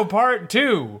Vegito Part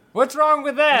 2. What's wrong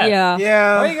with that? Yeah.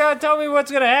 Why you Yeah. gotta tell me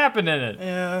what's gonna happen in it?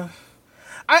 Yeah.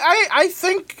 I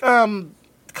think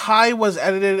Kai was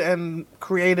edited and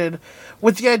created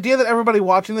with the idea that everybody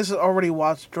watching this has already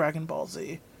watched Dragon Ball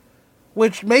Z,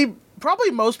 which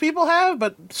probably most people have,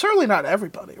 but certainly not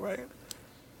everybody, right?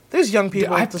 There's young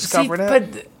people discovering it.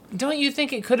 But don't you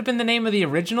think it could have been the name of the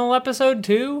original episode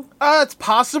too? It's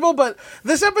possible, but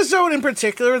this episode in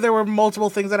particular, there were multiple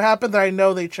things that happened that I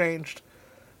know they changed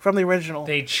from the original.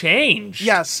 They changed.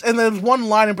 Yes, and there's one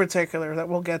line in particular that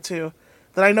we'll get to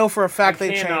that I know for a fact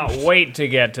they Cannot changed wait to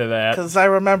get to that. because I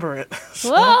remember it.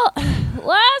 So- Well,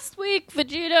 last week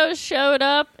Vegito showed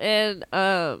up and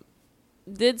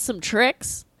did some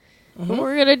tricks.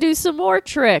 We're gonna do some more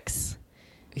tricks.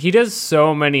 He does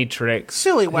so many tricks.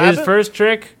 Silly His wabbit. first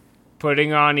trick,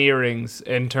 putting on earrings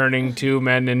and turning two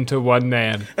men into one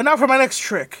man. And now for my next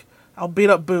trick. I'll beat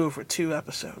up Boo for 2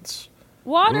 episodes.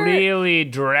 Water Really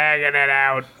dragging it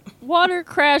out. Water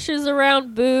crashes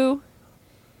around Boo,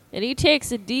 and he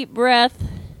takes a deep breath.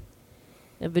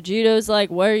 And Vegito's like,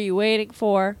 "What are you waiting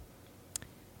for?"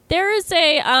 There is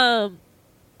a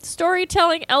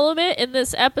storytelling element in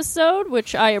this episode,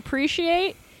 which I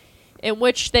appreciate, in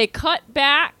which they cut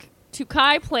back to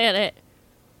Kai Planet,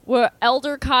 where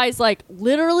Elder Kai's like,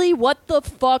 "Literally, what the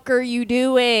fuck are you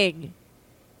doing?"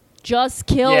 Just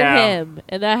kill Yeah. him.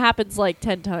 And that happens like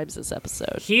 10 times this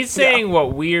episode. He's saying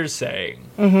what we're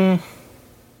saying.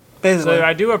 Basically. So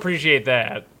I do appreciate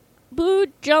that. Boo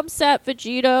jumps at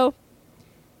Vegito,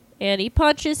 and he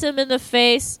punches him in the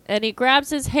face, and he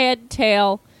grabs his head and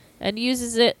tail and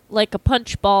uses it like a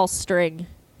punch ball string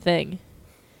thing.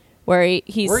 Where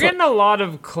he's We're getting a lot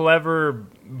of clever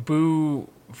Boo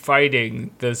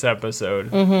fighting this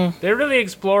episode. Mm-hmm. They're really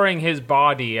exploring his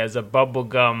body as a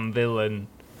bubblegum villain.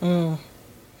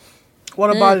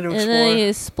 What a body to and explore. then he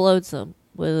explodes him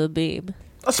with a beam.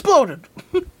 Exploded.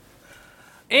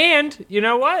 And you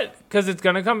know what? Because it's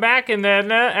going to come back in the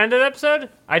end of the episode,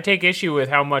 I take issue with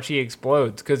how much he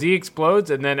explodes. Because he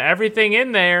explodes and then everything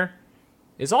in there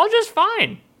is all just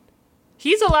fine.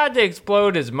 He's allowed to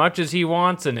explode as much as he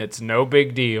wants and it's no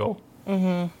big deal.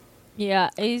 Yeah,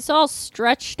 he's all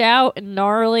stretched out and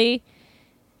gnarly,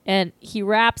 and he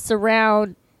wraps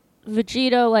around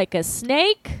Vegito like a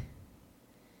snake,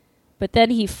 but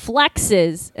then he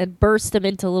flexes and bursts him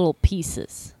into little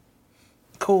pieces.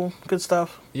 Cool. Good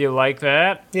stuff. You like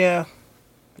that? Yeah.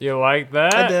 You like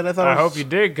that? I did. I thought it hope was- you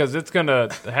did because it's going to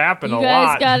happen You a guys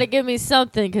lot. gotta give me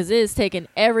something, because it is taking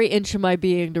every inch of my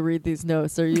being to read these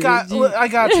notes. Are you? I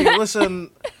got you. Listen,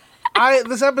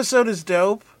 this episode is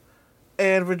dope,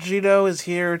 and Vegito is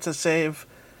here to save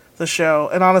the show.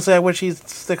 And honestly, I wish he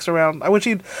sticks around. I wish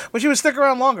he would stick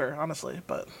around longer. Honestly,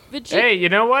 but Hey, you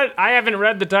know what? I haven't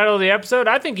read the title of the episode.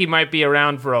 I think he might be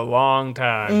around for a long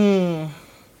time.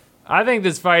 I think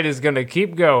this fight is going to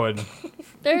keep going.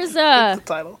 There's the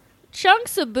title.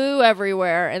 chunks of Boo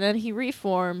everywhere, and then he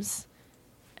reforms,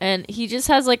 and he just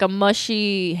has like a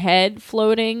mushy head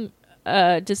floating,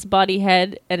 disembodied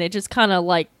head, and it just kind of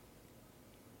like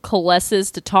coalesces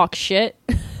to talk shit.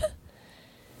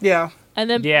 Yeah. And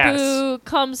then Yes. Boo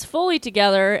comes fully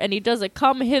together, and he does a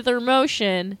come hither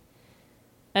motion,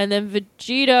 and then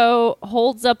Vegito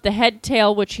holds up the head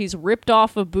tail, which he's ripped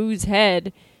off of Boo's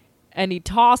head, and he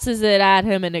tosses it at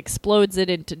him and explodes it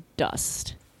into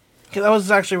dust. Yeah, that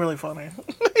was actually really funny.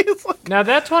 It's like, Now,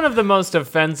 that's one of the most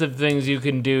offensive things you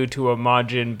can do to a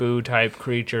Majin Buu type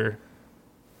creature.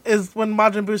 is when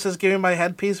Majin Buu says, "Give me my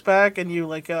headpiece back," and you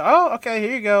like, "Oh, okay,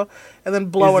 here you go," and then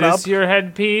blow it Is up this your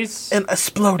headpiece? and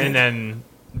explode it. And then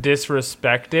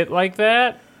disrespect it like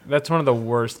that? That's one of the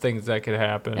worst things that could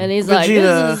happen. And he's like,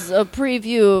 Vegeta. this is a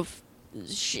preview of...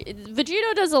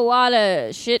 Vegito does a lot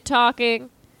of shit talking.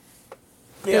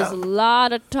 There's a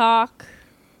lot of talk.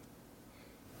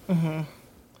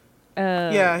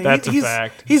 Yeah, That's a he's,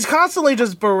 fact. He's constantly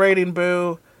just berating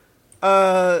Boo,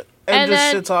 and And just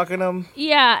then- shit talking him.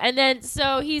 Yeah, and then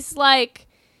so he's like,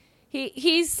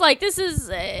 he's like, this is,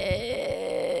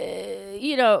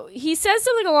 he says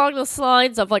something along the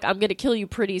lines of like, I'm gonna kill you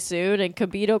pretty soon, and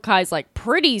Kibito Kai's like,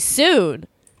 pretty soon?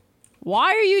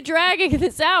 Why are you dragging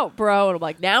this out, bro? And I'm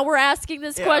like, now we're asking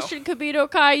this Yeah. question, Kibito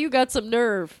Kai, you got some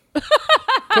nerve.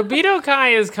 Kibito Kai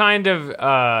is kind of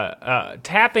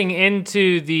tapping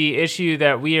into the issue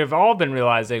that we have all been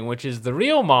realizing, which is the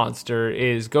real monster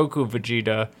is Goku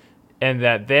Vegeta, and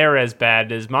that they're as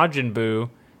bad as Majin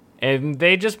Buu, and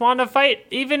they just want to fight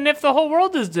even if the whole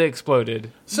world is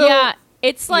exploded. So, yeah,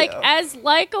 it's like yeah. as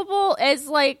likable as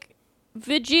like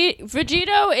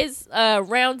Vegito is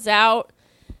rounds out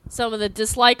some of the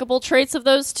dislikable traits of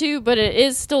those two, but it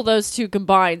is still those two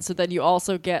combined. So then you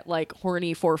also get like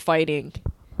horny for fighting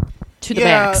to the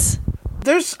Yeah. max.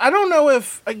 I don't know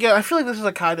if, again, I feel like this is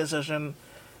a Kai decision,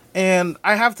 and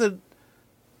I have to,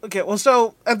 okay, well,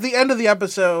 so, at the end of the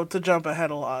episode, to jump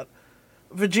ahead a lot,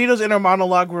 Vegeto's inner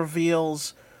monologue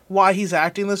reveals why he's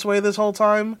acting this way this whole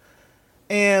time,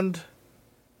 and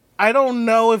I don't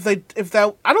know if I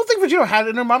don't think Vegito had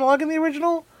inner monologue in the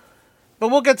original, but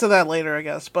we'll get to that later, I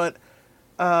guess, but,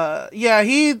 yeah,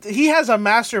 he has a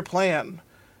master plan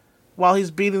while he's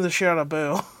beating the shit out of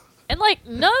Boo. And like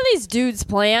none of these dudes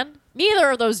plan. Neither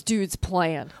of those dudes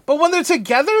plan. But when they're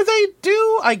together, they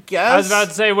do, I guess. I was about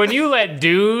to say, when you let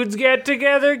dudes get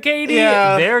together, Katie,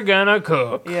 Yeah. they're gonna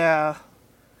cook. Yeah.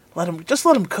 Let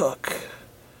him cook.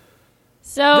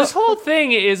 So This whole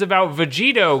thing is about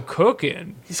Vegito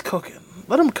cooking. He's cooking.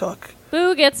 Let him cook.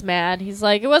 Boo gets mad. He's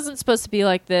like, it wasn't supposed to be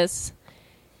like this.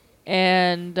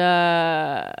 And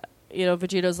Vegeto's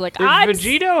like, If I'm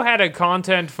Vegito had a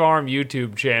content farm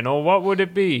YouTube channel, what would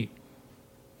it be?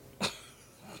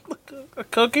 A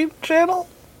cooking channel?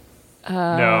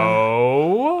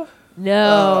 No.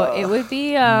 No, it would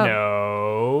be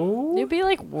No. it'd be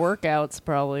like workouts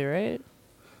probably, right?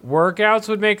 Workouts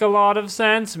would make a lot of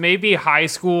sense. Maybe high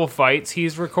school fights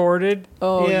he's recorded.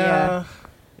 Oh yeah.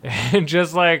 And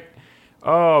just like,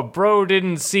 oh, bro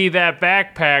didn't see that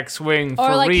backpack swing for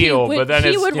Or like real, he would, but then he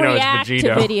it's, would you know, it's react to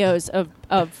Vegito. videos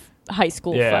of high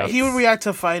school Yeah. fights. He would react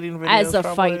to fighting videos as a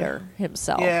probably. fighter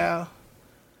himself. Yeah.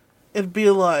 It'd be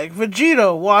like,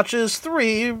 Vegito watches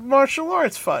 3 martial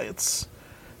arts fights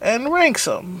and ranks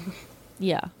them.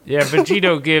 Yeah. Yeah,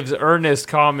 Vegito gives earnest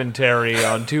commentary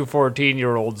on two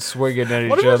 14-year-olds swinging at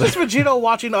What each if it was other. just Vegito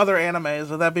watching other animes?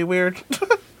 Would that be weird?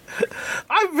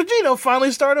 Vegito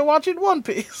finally started watching One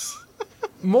Piece.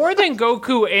 More than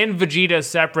Goku and Vegeta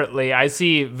separately, I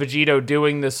see Vegito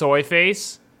doing the soy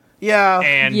face Yeah.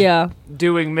 and Yeah.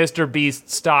 doing Mr. Beast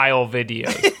style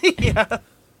videos. Yeah.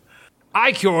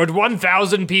 I cured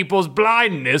 1,000 people's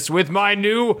blindness with my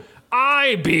new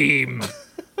eye beam.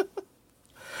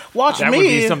 Watch That me. would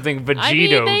be something Vegito I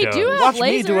mean, they does. do have Watch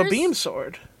me do a lasers. beam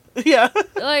sword. Yeah.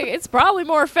 Like, it's probably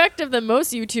more effective than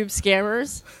most YouTube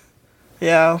scammers.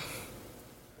 Yeah.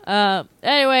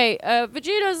 Anyway,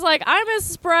 Vegeto's like, I'm as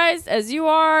surprised as you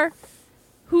are.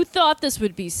 Who thought this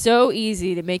would be so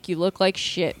easy to make you look like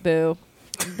shit, Boo?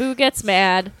 And Boo gets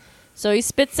mad, so he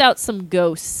spits out some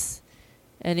ghosts.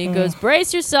 And he goes,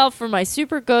 brace yourself for my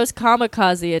super ghost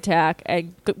kamikaze attack.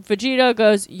 And Vegito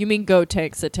goes, you mean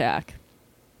Gotenks attack.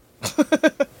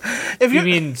 If You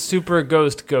mean Super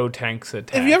Ghost Gotenks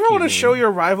attack? If you ever want to mean. show your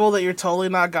rival that you're totally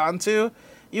not gotten to,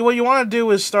 what you want to do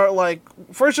is start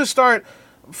first just start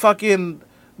fucking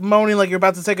moaning like you're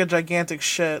about to take a gigantic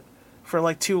shit for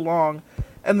like too long,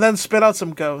 and then spit out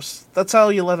some ghosts. That's how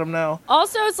you let them know.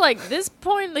 Also, it's like, this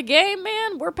point in the game,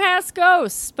 man, we're past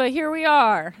ghosts, but here we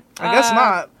are. I guess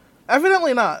not.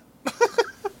 Evidently not.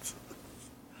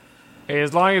 Hey,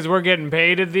 as long as we're getting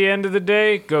paid at the end of the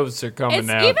day, ghosts are coming It's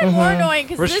out. even more annoying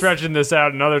We're because stretching this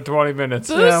out another 20 minutes.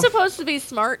 Boo's Yeah. supposed to be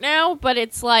smart now, but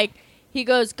it's like he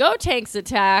goes, Gotenks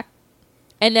attack,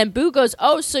 and then Boo goes,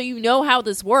 oh, so you know how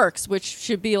this works, which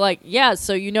should be like, yeah,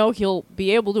 so you know he'll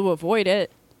be able to avoid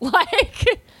it. Like,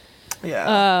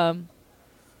 Yeah.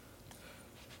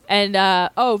 and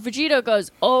Vegito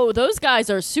goes, oh, those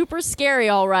guys are super scary,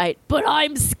 all right, but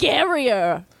I'm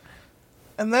scarier.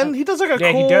 and then he does like a Yeah,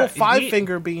 he cool does-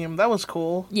 5-finger beam. That was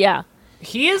cool. Yeah.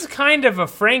 He is kind of a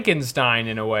Frankenstein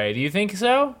in a way. Do you think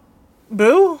so?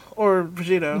 Boo or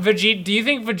Vegito? Do you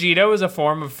think Vegito is a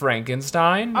form of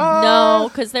Frankenstein? No,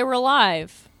 because they were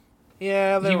alive.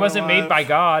 Yeah, they he were wasn't made alive. by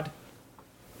God.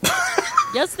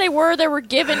 Yes, they were. They were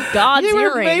given God's They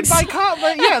were made earrings. by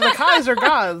but yeah, the Kais are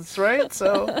gods, right?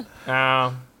 So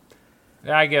Oh,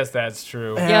 I guess that's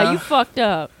true. Yeah, you fucked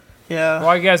up. yeah, Well,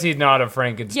 I guess he's not a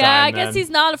Frankenstein. Yeah, I guess then. he's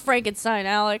not a Frankenstein,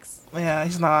 Alex. yeah,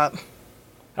 he's not.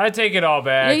 I take it all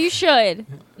back. Yeah, you should.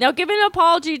 Now give an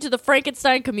apology to the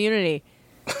Frankenstein community.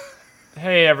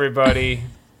 Hey, everybody.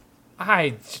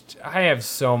 I have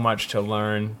so much to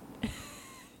learn.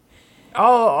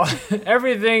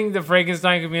 Everything the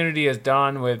Frankenstein community has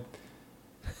done with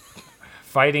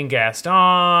fighting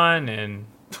Gaston and...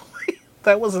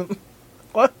 That wasn't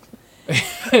what.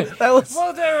 That was.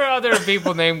 Well, there were other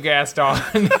people named Gaston.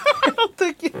 I don't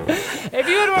think you. If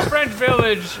you go to a French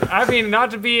village, I mean,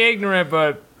 not to be ignorant,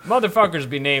 but motherfuckers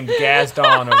be named Gaston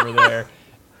over there.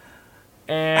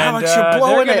 And Alex, you're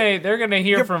blowing they're gonna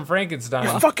hear You're- from Frankenstein.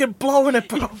 You're fucking blowing it,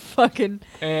 bro. Fucking,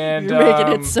 And you're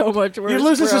making it so much worse. You're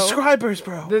losing bro. subscribers,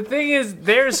 bro. the thing is,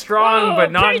 they're strong, Oh,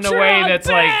 but not in a way Patreon that's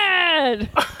like. bad!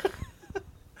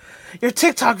 Your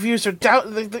TikTok views are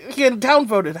getting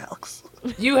downvoted, Alex.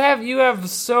 You have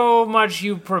so much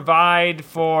you provide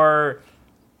for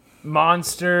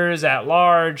monsters at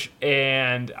large,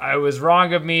 and I was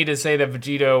wrong of me to say that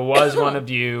Vegito was one of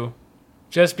you,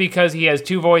 just because he has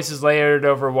two voices layered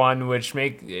over one, which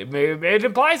it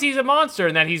implies he's a monster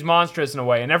and that he's monstrous in a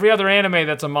way. In every other anime,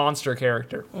 that's a monster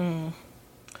character.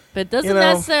 But it doesn't You know-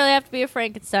 necessarily have to be a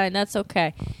Frankenstein. That's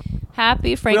okay. Happy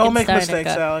We Frankenstein. all make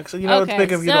mistakes, Alex. And you know it's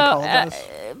big of you to apologize.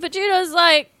 Vegeto's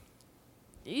like,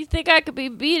 you think I could be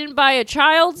beaten by a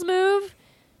child's move?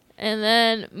 And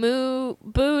then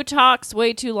Boo talks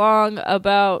way too long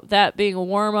about that being a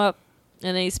warm-up.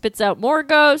 And then he spits out more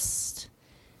ghosts.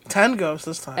 10 ghosts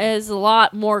this time. There's a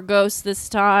lot more ghosts this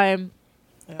time.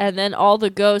 Yeah. And then all the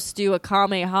ghosts do a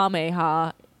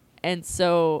Kamehameha. And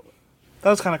so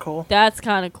That was kind of cool. that's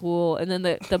kind of cool. And then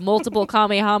the multiple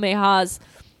Kamehamehas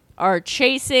are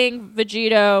chasing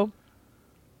Vegito.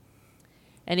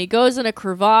 And he goes in a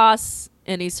crevasse.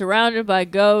 And he's surrounded by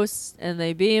ghosts. And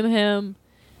they beam him.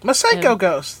 Masenko Yeah.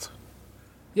 ghost.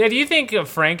 Yeah, do you think a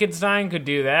Frankenstein could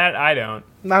do that? I don't.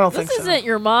 I don't This think so. isn't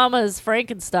your mama's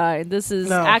Frankenstein. This is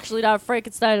No. actually not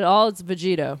Frankenstein at all. It's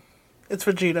Vegito. It's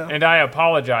Vegito. And I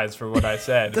apologize for what I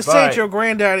said. This but ain't your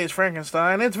granddaddy's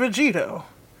Frankenstein. It's Vegito.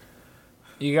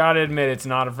 you gotta admit, it's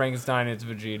not a Frankenstein, it's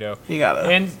Vegito. You gotta.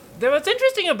 And what's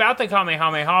interesting about the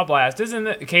Kamehameha blast isn't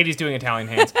that Katie's doing Italian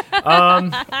hands. The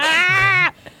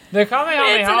It's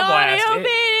Kamehameha an blast. audio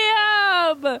medium.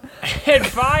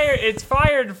 It's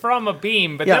fired from a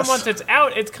beam, but Yes. then once it's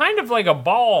out, it's kind of like a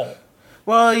ball.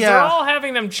 Well, They're yeah. all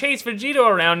having them chase Vegito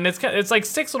around, and it's like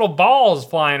 6 little balls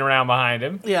flying around behind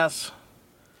him. Yes.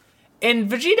 And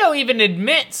Vegito even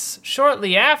admits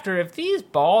shortly after, if these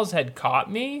balls had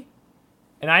caught me,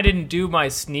 and I didn't do my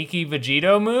sneaky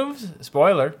Vegito moves,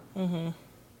 spoiler,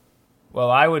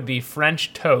 well, I would be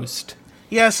French toast.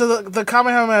 Yeah, so the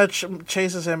Kamehameha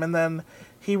chases him, and then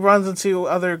he runs into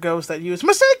other ghosts that use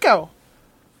Masako!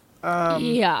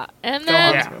 Yeah, and go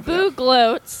then on. Boo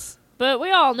gloats, but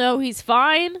we all know he's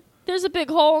fine. There's a big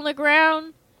hole in the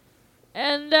ground,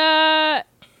 and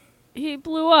he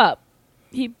blew up.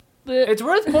 It's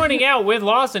worth pointing out with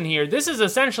Lawson here, this is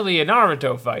essentially a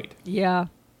Naruto fight. Yeah.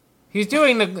 He's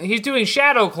doing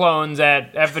shadow clones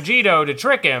at Vegito to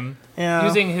trick him, Yeah.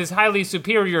 using his highly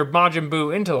superior Majin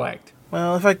Buu intellect.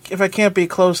 Well, if I can't be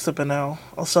close to Beno,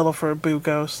 I'll settle for Boo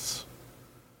Ghosts.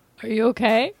 Are you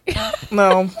okay?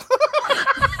 No.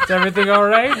 Is everything all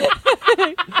right?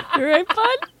 You right,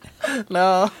 bud?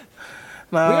 No.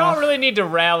 We all really need to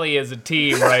rally as a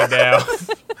team right now.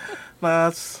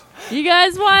 That's... You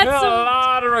guys want Got a some?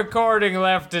 lot of recording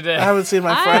left today. I haven't seen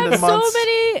my I friend have in so months.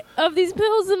 many of these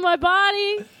pills in my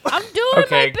body. I'm doing my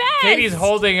Okay, best. Katie's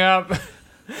holding up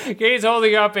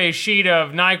a sheet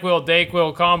of NyQuil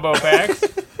Dayquil combo packs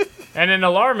in an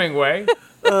alarming way,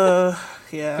 Yeah.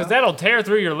 because that'll tear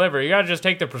through your liver. You gotta just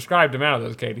take the prescribed amount of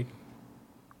those, Katie.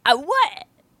 What?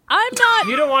 I'm not.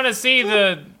 You don't want to see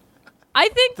the... I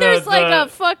think there's like the- a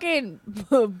fucking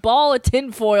ball of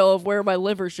tinfoil of where my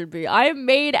liver should be. I am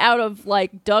made out of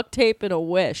like duct tape and a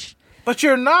wish. But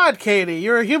you're not, Katie.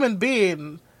 You're a human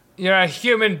being. You're a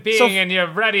human being So- and you're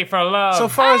ready for love. So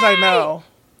far as I know.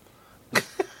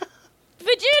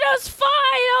 Vegeto's fine.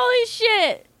 Holy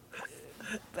shit.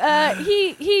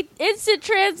 He instant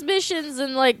transmissions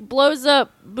and like blows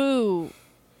up Boo.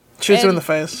 Shoots him in And the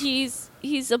face.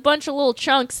 He's a bunch of little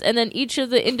chunks, and then each of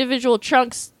the individual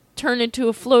chunks turn into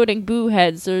a floating Boo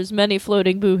head. So there's many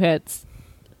floating Boo heads.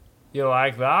 You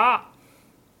like that?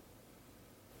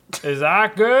 Is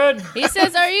that good? He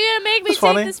says, "Are you gonna make me That's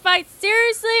take funny. this fight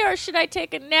seriously, or should I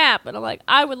take a nap?" And I'm like,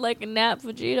 "I would like a nap,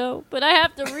 Vegito, but I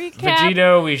have to recap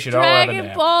Vegito, we should all have a Dragon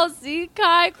nap. Ball Z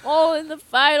Kai all in the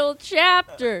final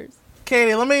chapters."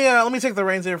 Katie, let me take the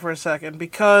reins here for a second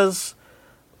because,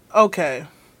 okay,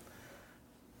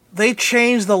 they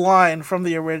changed the line from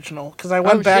the original because I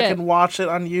went Oh, back shit. and watched it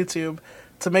on YouTube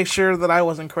to make sure that I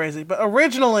wasn't crazy. But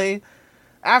originally,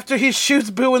 after he shoots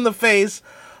Boo in the face,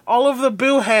 all of the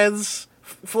Boo heads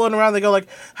floating around, they go like,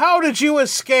 "How did you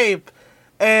escape?"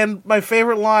 And my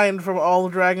favorite line from all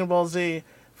of Dragon Ball Z,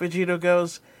 Vegito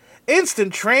goes,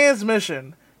 "Instant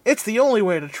transmission. It's the only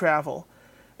way to travel."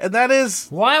 And that is,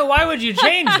 Why would you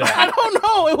change I that? don't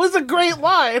know, it was a great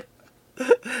line.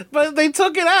 But they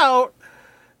took it out.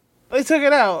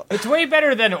 It's way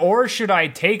better than, or should I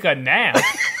take a nap?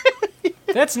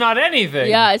 That's not anything.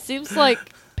 Yeah, it seems like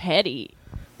petty.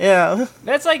 Yeah.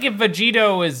 That's like if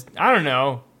Vegito is, I don't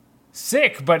know,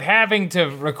 sick but having to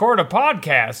record a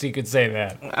podcast, he could say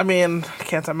that. I mean, I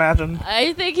can't imagine.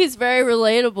 I think he's very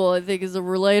relatable. I think he's a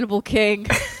relatable king.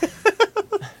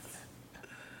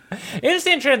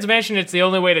 Instant transmission, it's the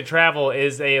only way to travel,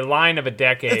 is a line of a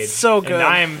decade. It's so good.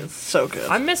 And It's so good.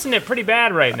 I'm missing it pretty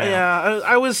bad right now. Yeah,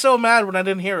 I was so mad when I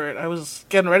didn't hear it. I was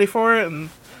getting ready for it, and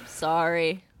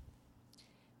Sorry.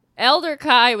 Elder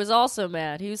Kai was also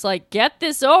mad. He was like, "Get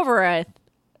this over with."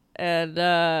 And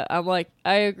I'm like,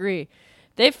 I agree.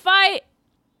 They fight.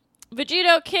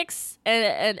 Vegito kicks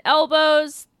and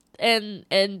elbows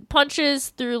and punches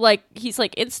through, like, he's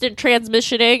like instant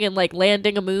transmissioning and like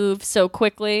landing a move so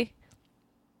quickly.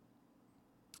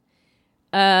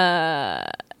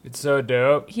 It's so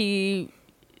dope. He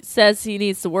says he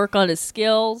needs to work on his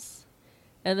skills.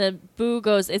 And then Boo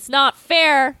goes, "It's not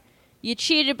fair. You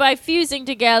cheated by fusing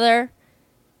together."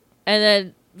 And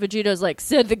then Vegeto's like,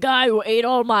 "Said the guy who ate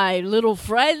all my little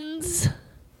friends."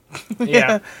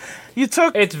 Yeah. you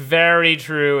took, It's very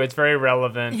true. It's very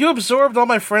relevant. you absorbed all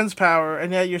my friends' power,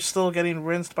 and yet you're still getting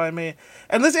rinsed by me.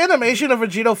 And this animation of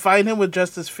Vegito fighting him with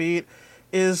just his feet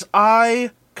is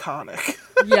iconic.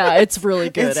 Yeah, it's really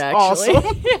good, It's actually.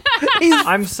 awesome.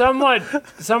 I'm somewhat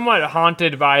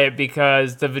haunted by it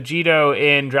because the Vegito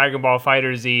in Dragon Ball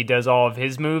Fighter Z does all of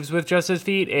his moves with just his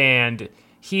feet, and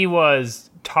he was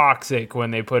toxic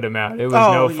when they put him out. It was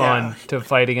no fun yeah. to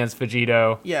fight against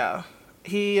Vegito. Yeah.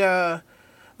 Vegito,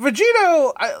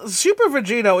 Super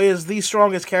Vegito is the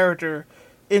strongest character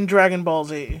in Dragon Ball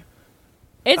Z.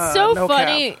 It's so no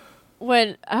funny cap.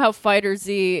 when how Fighter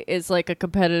Z is like a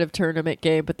competitive tournament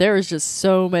game, but there is just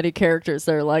so many characters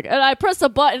that are like, "And I press a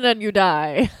button and you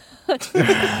die."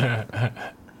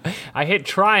 I hit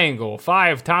triangle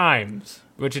 5 times,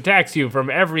 which attacks you from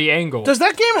every angle. Does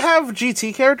that game have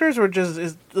GT characters, or does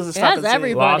it stop has at Z?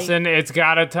 everybody. Lawson, it's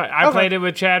got I Okay. played it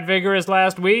with Chad Vigorous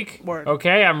last week. Word.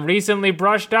 Okay, I'm recently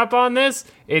brushed up on this.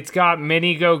 It's got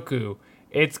Mini Goku.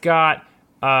 It's got,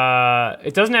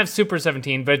 it doesn't have Super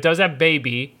 17, but it does have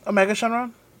Baby. Omega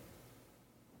Shenron?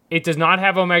 It does not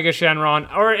have Omega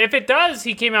Shenron, or if it does,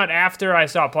 he came out after I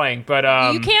stopped playing. But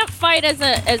You can't fight as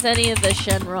any of the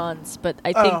Shenrons, but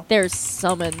I think Oh. there's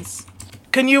summons.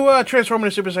 Can you transform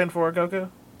into Super Saiyan 4, Goku?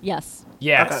 Yes.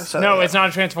 yes, Okay, so, no, yeah. it's not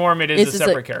a transform. It is a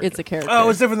separate character. It's a character. Oh,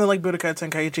 it's different than like Budokai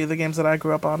Tenkaichi, the games that I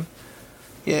grew up on.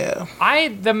 Yeah.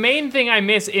 The main thing I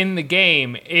miss in the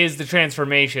game is the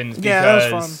transformations because Yeah,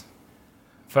 that was fun.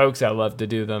 folks, I love to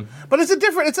do them. But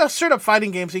it's a straight up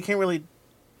fighting game, so you can't really.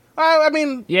 I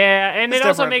mean, Yeah, and It's it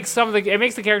also different.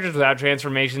 makes the characters without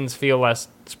transformations feel less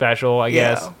special, I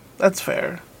yeah, guess. that's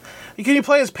fair. Can you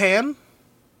play as Pan?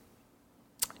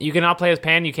 You cannot play as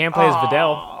Pan, you can play as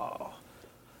Videl.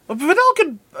 But Videl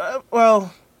could.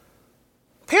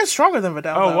 Pan's stronger than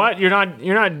Videl. Oh, though. what? You're not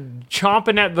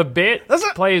chomping at the bit That's to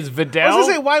not- play as I was gonna Videl?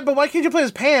 say why, but why can't you play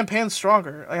as Pan? Pan's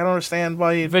stronger. Like, I don't understand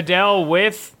why you. Videl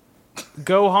with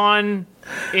Gohan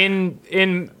in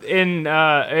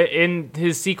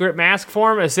his secret mask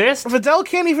form assist? Videl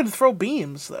can't even throw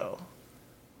beams though.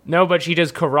 No, but she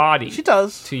does karate She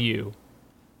does. to you.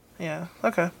 Yeah.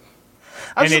 Okay.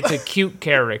 And it's a cute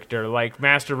character like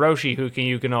Master Roshi who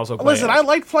you can also play. Listen, as. I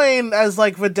like playing as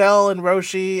like Videl and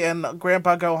Roshi and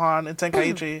Grandpa Gohan and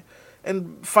Tenkaichi,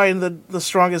 and fighting the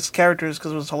strongest characters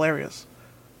because it was hilarious.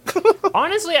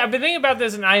 Honestly, I've been thinking about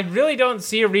this, and I really don't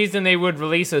see a reason they would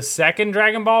release a second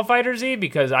Dragon Ball FighterZ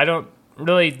because I don't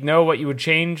really know what you would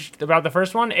change about the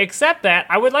first one, except that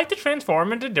I would like to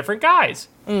transform into different guys.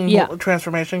 Yeah.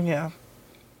 Transformation. Yeah.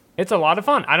 It's a lot of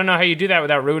fun. I don't know how you do that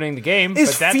without ruining the game,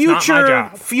 Is but that's not my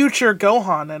job. future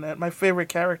Gohan in it? My favorite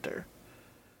character,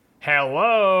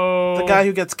 Hello. the guy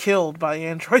who gets killed by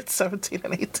Android 17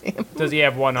 and 18. Does he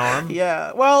have one arm?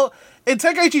 Yeah. Well, in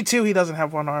Tenkaichi 2, he doesn't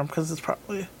have one arm because it's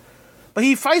probably. But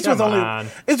he fights with Come only. on.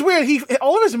 It's weird.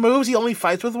 All of his moves he only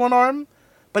fights with one arm,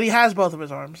 but he has both of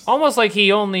his arms. Almost like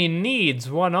he only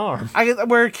needs one arm.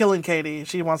 We're killing Katie.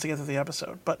 She wants to get through the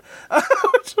episode, but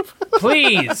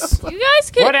Please. You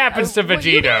guys can. What happens to well,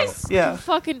 you Vegito? guys Yeah. can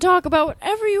fucking talk about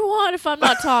whatever you want if I'm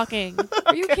not talking.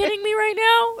 Are you kidding me right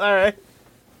now? all right.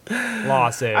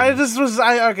 Lawson.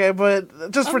 Okay,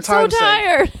 but just for I'm so time's sake,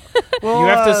 tired. well, You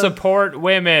have to support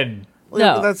women.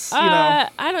 No, that's I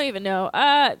don't even know.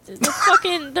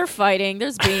 They're fighting.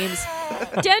 There's beams.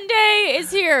 Dende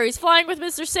is here. He's flying with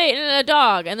Mr. Satan and a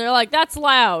dog, and they're like, "That's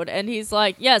loud," and he's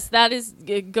like, "Yes, that is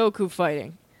Goku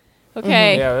fighting."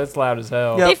 Okay, Yeah, that's loud as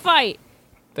hell. Yep. they fight.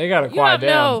 They gotta You quiet have down.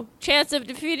 no chance of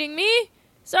defeating me.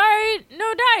 Sorry,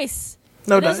 no dice.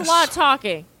 no There's dice. a lot of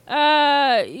talking.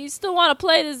 You still want to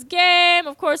play this game?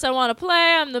 Of course I want to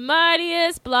play. I'm the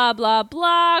mightiest. Blah blah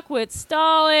blah. Quit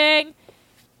stalling.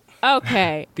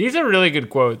 Okay. These are really good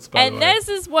quotes, by the And way. this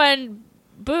is when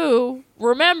Boo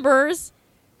remembers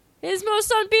his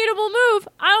most unbeatable move.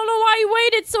 I don't know why he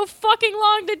waited so fucking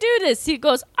long to do this. He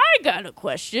goes, I got a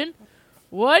question.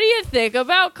 What do you think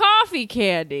about coffee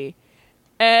candy?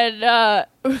 And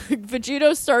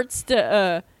Vegito starts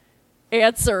to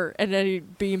answer, and then he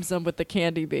beams him with the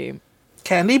candy beam.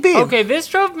 Candy beam. Okay,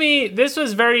 this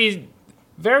was very,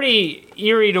 very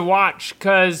eerie to watch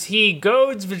because he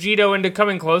goads Vegito into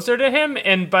coming closer to him,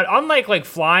 but unlike like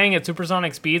flying at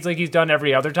supersonic speeds like he's done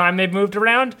every other time they've moved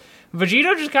around,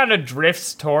 Vegito just kind of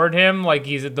drifts toward him like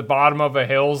he's at the bottom of a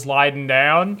hill sliding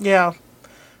down. Yeah.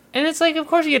 And it's like, of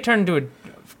course you get turned into a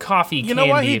coffee You candy know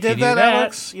why he if you did do that, that.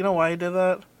 Alex? You know why he did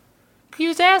that? He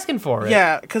was asking for it.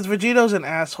 Yeah, because Vegito's an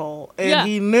asshole, and Yeah.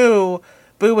 he knew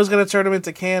Boo was going to turn him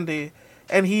into candy,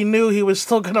 and he knew he was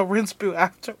still going to rinse Boo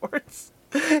afterwards.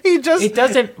 He just It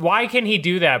doesn't. Why can he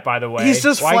do that? By the way, He's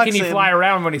just why can he flexing. fly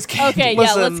around when he's candy? Okay, yeah,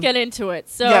 Listen. let's get into it.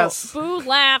 So Yes. Boo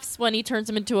laughs when he turns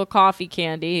him into a coffee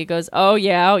candy. He goes, oh,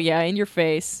 yeah, in your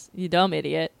face, you dumb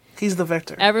idiot. he's the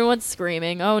victor. Everyone's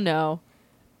screaming, oh no.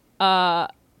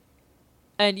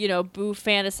 And, Boo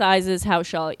fantasizes, how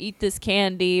shall I eat this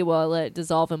candy? Will I let it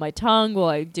dissolve in my tongue? Will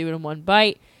I do it in one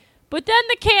bite? But then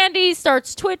the candy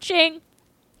starts twitching,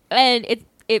 and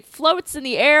it floats in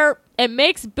the air and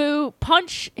makes Boo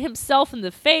punch himself in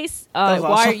the face. was Why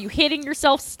awesome. are you hitting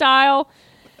yourself style?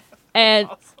 And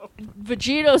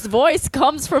Vegito's voice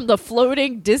comes from the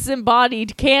floating,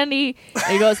 disembodied candy.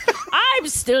 And he goes, I'm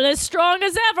still as strong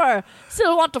as ever.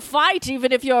 Still want to fight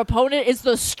even if your opponent is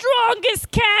the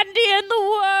strongest candy in the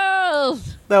world.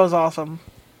 That was awesome.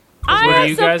 I Would have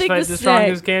you guys something fight to the say.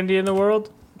 strongest candy in the world?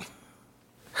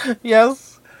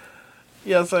 Yes.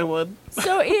 Yes, I would.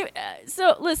 So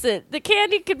listen, the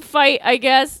candy can fight, I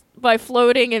guess, by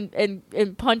floating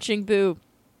and punching Boo.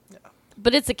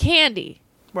 But it's a candy.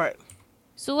 Right.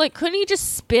 So, like, couldn't he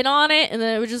just spit on it and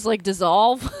then it would just, like,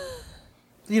 dissolve?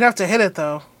 You'd have to hit it,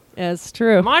 though. Yeah, it's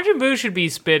true. Majin Buu should be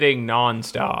spitting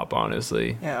nonstop,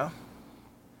 honestly. Yeah.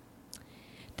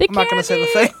 The I'm not going to say the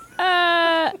thing.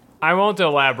 I won't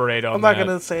elaborate on I'm that. not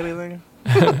going to say anything.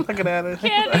 I'm not going to add it.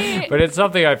 Candy But it's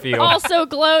something I feel. also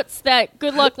gloats that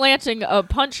good luck landing a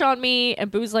punch on me,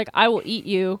 and Boo's like, I will eat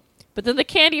you. But then the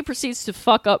candy proceeds to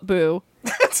fuck up Boo.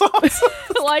 It's awesome.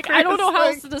 Like, I don't know how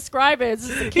else thing. to describe it. It's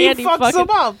just a He candy fucks fucking... him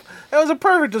up. That was a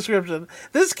perfect description.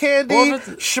 This candy Well, if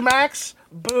it's- smacks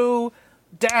Boo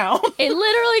down. It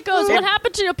literally goes, what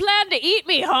happened to your plan to eat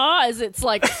me, huh? As it's,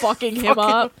 like, fucking him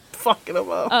up. Fucking him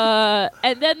up.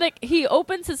 And then he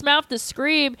opens his mouth to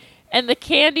scream, and the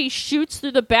candy shoots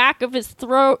through the back of his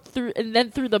throat, and then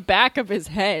through the back of his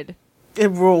head. It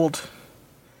ruled.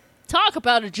 Talk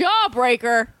about a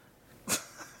jawbreaker.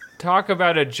 Talk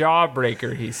about a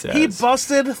jawbreaker, he says. He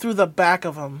busted through the back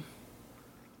of him.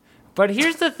 But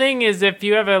here's the thing is, if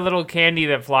you have a little candy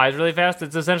that flies really fast,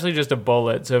 it's essentially just a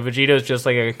bullet. So Vegeto's just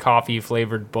like a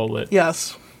coffee-flavored bullet.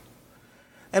 Yes.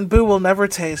 And Boo will never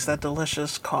taste that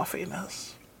delicious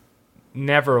coffeeness.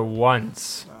 Never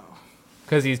once.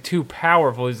 Because he's too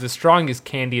powerful. He's the strongest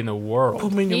candy in the world.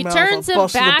 Put me in your He mouth. turns I'll him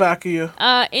bust in the back of you.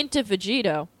 Into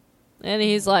Vegito. And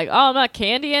he's like, oh, I'm not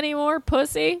candy anymore,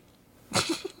 pussy.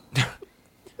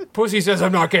 Pussy says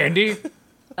I'm not candy. You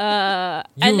And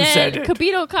then said it.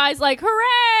 Kabito Kai's like,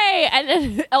 hooray! And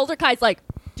then Elder Kai's like,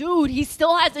 dude, he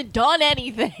still hasn't done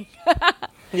anything.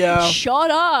 Yeah.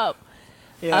 Shut up.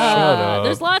 Yeah. Shut up.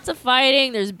 There's lots of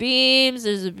fighting. There's beams.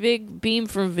 There's a big beam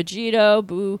from Vegito.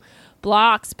 Boo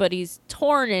blocks, but he's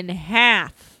torn in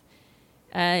half.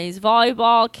 He's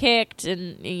volleyball kicked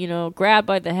and, grabbed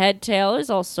by the head tail. There's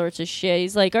all sorts of shit.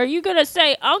 He's like, are you going to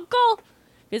say uncle?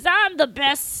 Because I'm the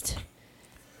best.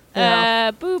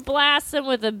 Yeah. Boo blasts him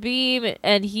with a beam,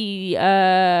 and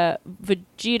Vegito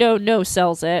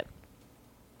no-sells it.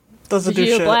 Doesn't do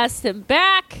Vegito shit. blasts him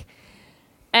back,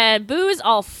 and Boo's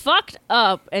all fucked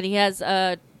up, and he has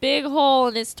a big hole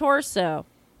in his torso.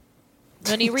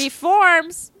 When he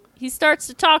reforms, he starts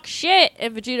to talk shit,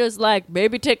 and Vegeto's like,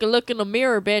 maybe take a look in the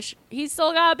mirror, bitch. He's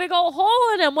still got a big old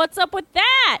hole in him. What's up with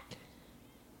that?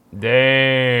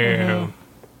 Damn.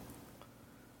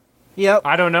 Yep.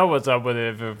 I don't know what's up with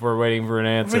it if we're waiting for an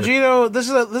answer. Vegito, this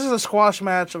is a squash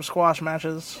match of squash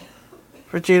matches.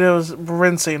 Vegito's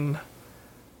rinsing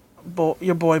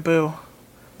your boy Boo.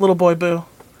 Little boy Boo.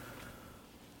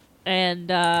 And,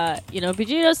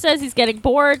 Vegito says he's getting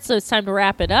bored, so it's time to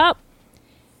wrap it up.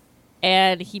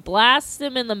 And he blasts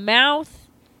him in the mouth,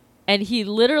 and he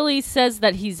literally says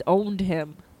that he's owned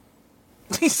him.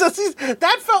 He says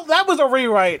that was a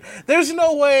rewrite. There's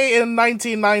no way in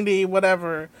 1990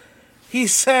 whatever he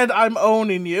said I'm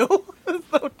owning you. There's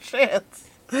no chance.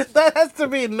 That has to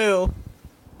be new.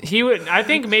 I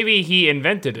think maybe he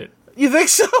invented it. You think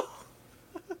so?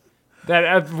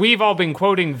 That we've all been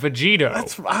quoting Vegito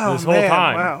this whole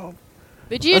time. Wow.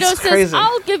 Vegito That's says, crazy.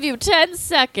 I'll give you 10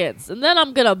 seconds, and then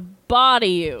I'm gonna body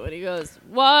you. And he goes,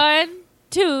 1,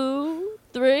 2,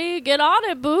 3, get on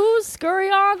it, Boo, scurry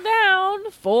on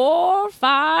down, 4,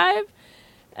 5.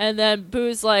 And then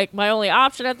Boo's like, my only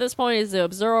option at this point is to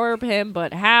absorb him,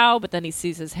 but how? But then he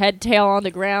sees his head tail on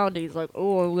the ground, and he's like,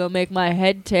 oh, I'm gonna make my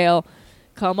head tail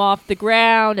come off the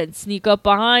ground and sneak up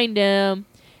behind him.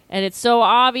 And it's so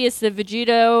obvious that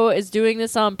Vegito is doing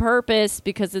this on purpose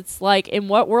because it's like, in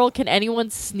what world can anyone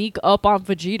sneak up on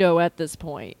Vegito at this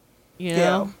point? You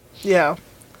know? Yeah.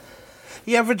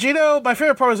 Yeah, Vegito, my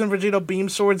favorite part was when Vegito beam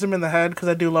swords him in the head, because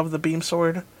I do love the beam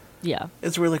sword. Yeah.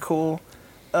 It's really cool.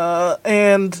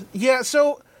 And, yeah,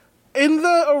 so, in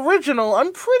the original,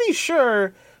 I'm pretty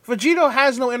sure Vegito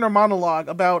has no inner monologue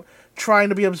about trying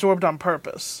to be absorbed on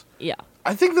purpose. Yeah.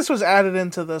 I think this was added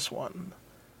into this one.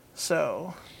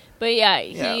 So... But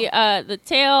yeah, the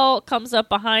tail comes up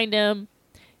behind him,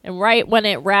 and right when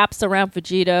it wraps around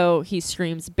Vegito, he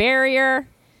screams, barrier.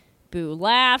 Boo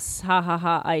laughs, ha ha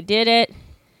ha, I did it.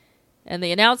 And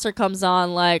the announcer comes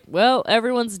on like, well,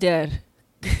 everyone's dead.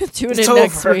 Tune in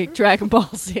next over. week, Dragon Ball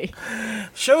Z.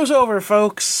 Show's over,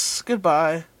 folks.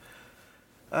 Goodbye.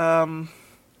 Well,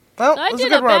 I it was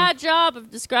did a a good run. bad job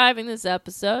of describing this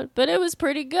episode, but it was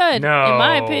pretty good, No. in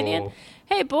my opinion.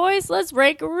 Hey, boys, let's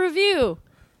rank a review.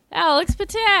 Alex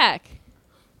Patak.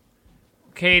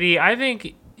 Katie, I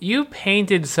think you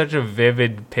painted such a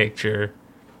vivid picture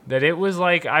that it was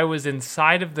like I was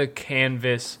inside of the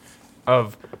canvas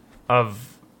of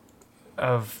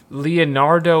of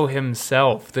Leonardo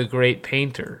himself, the great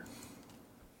painter.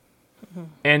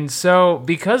 And so,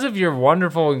 because of your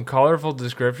wonderful and colorful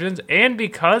descriptions, and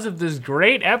because of this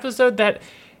great episode that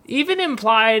even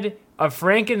implied a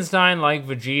Frankenstein-like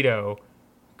Vegito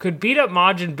could beat up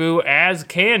Majin Buu as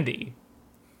Candy.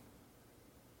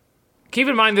 Keep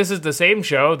in mind, this is the same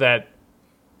show that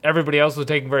everybody else was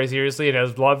taking very seriously and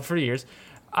has loved for years.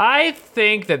 I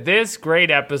think that this great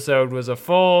episode was a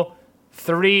full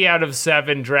 3 out of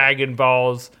 7 Dragon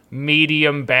Balls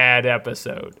medium bad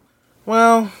episode.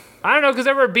 Well, I don't know, because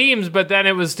there were beams, but then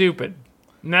it was stupid.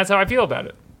 And that's how I feel about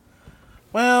it.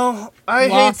 well, I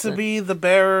hate Lawson. to be the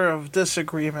bearer of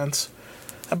disagreements,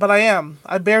 but I am.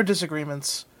 I bear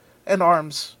disagreements and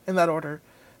arms in that order.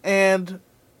 And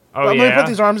Oh, I'm going to yeah? put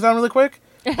these arms down really quick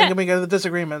and let me get to the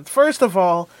disagreement. First of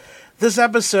all, this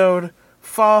episode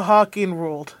fucking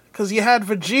ruled because you had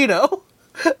Vegito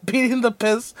beating the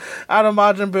piss out of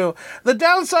Majin Buu. The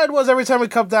downside was every time we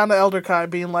come down to Elder Kai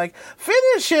being like,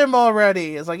 finish him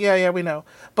already. It's like, yeah, we know.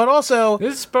 But also,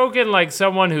 This is spoken like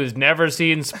someone who's never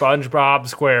seen SpongeBob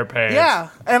SquarePants. yeah.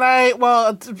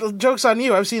 And joke's on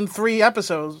you. I've seen 3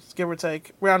 episodes, give or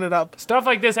take, rounded up. Stuff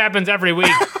like this happens every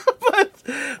week.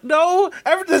 No,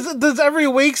 does every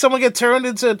week someone get turned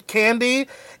into candy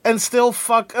and still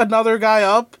fuck another guy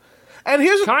up? And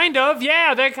here's Kind of,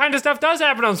 yeah. That kind of stuff does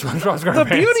happen on SpongeBob SquarePants.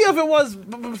 the beauty of it was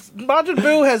Majin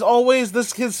Buu has always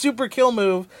his super kill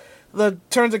move, the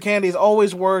turns of candy, has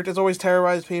always worked. It's always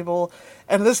terrorized people,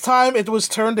 and this time it was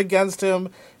turned against him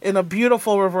in a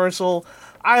beautiful reversal.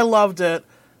 I loved it,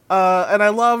 and I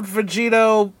loved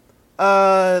Vegito,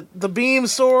 the beam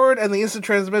sword and the instant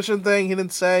transmission thing. He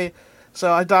didn't say,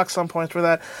 so I docked some points for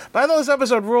that. But I know this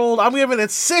episode ruled. I'm giving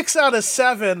it 6 out of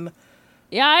 7.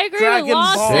 Yeah, I agree Dragon with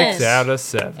Ball. Lawson. 6 out of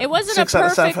 7. It wasn't 6 a out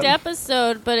of perfect 7.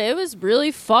 episode, but it was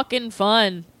really fucking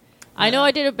fun. I know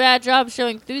I did a bad job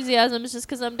showing enthusiasm. It's just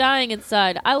because I'm dying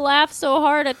inside. I laughed so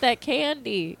hard at that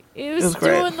candy. It was, was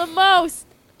great. doing the most.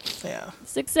 Yeah.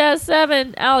 6 out of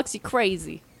 7. Alex, you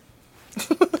crazy.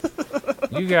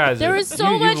 You guys, There was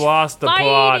so much you lost the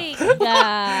plot. fighting.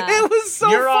 Yeah. It was so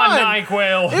You're fun. on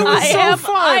NyQuil. It was so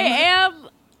fun. I am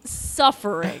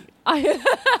suffering.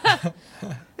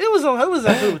 It was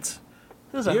a hoot.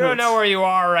 It was a You don't hoot. know where you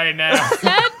are right now.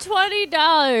 Send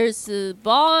 $20 to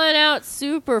Ballin' Out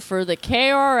Super for the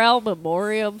KRL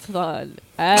Memoriam Fund.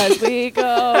 As we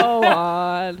go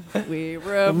on, we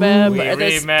remember. We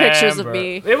There's remember. pictures of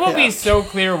me. It will be so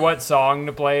clear what song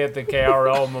to play at the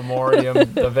KRL Memoriam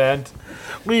event.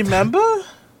 Remember?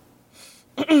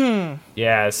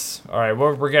 Yes. All right,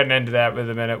 we're getting into that with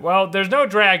a minute. Well, there's no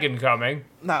dragon coming,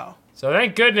 No, so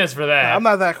thank goodness for that. I'm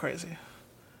not that crazy.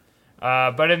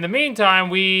 But in the meantime,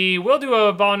 we will do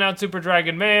a Ballin' Out Super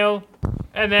Dragon Mail,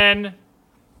 and then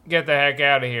get the heck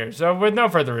out of here. So with no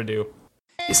further ado.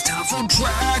 It's time for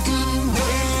Dragon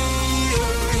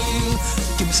Mail.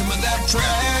 Give me some of that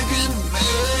Dragon Mail.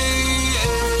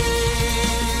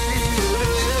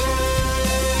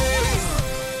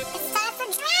 It's time for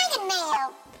Dragon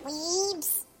Mail,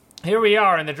 weebs. Here we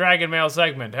are in the Dragon Mail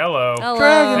segment. Hello. Hello.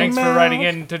 Dragon- Thanks for Mail. writing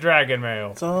in to Dragon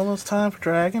Mail. It's almost time for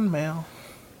Dragon Mail.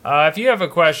 If you have a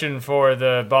question for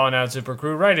the Ballin' Out Super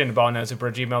crew, write into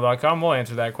ballingoutsuper@gmail.com. We'll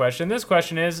answer that question. This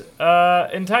question is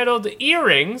entitled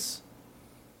Earrings.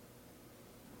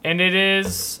 And it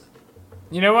is...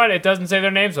 You know what? It doesn't say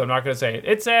their name, so I'm not going to say it.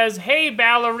 It says, hey,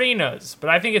 ballerinas. But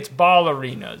I think it's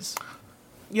ballerinas.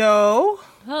 Yo,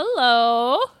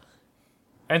 Hello.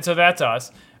 And so that's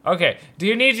us. Okay, do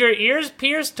you need your ears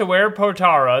pierced to wear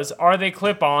Potaras? Are they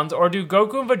clip-ons? Or do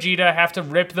Goku and Vegeta have to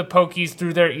rip the Pokies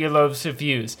through their earlobes to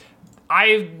fuse?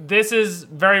 This is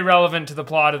very relevant to the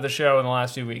plot of the show in the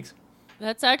last few weeks.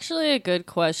 That's actually a good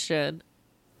question.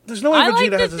 there's no way I like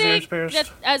Vegeta to has his ears think pierced. that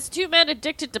as 2 men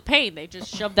addicted to pain, they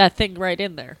just shoved that thing right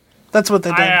in there. That's what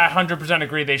they did. I 100%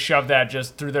 agree they shoved that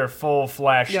just through their full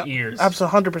flesh yeah, ears.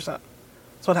 absolutely, 100%.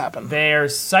 That's what happened. They're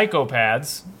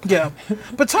psychopaths Yeah,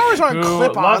 but towers aren't who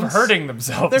clip-ons. love hurting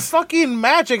themselves. They're fucking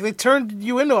magic. They turned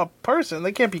you into a person.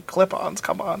 They can't be clip-ons.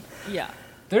 Come on. Yeah.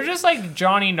 They're just like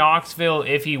Johnny Knoxville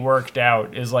if he worked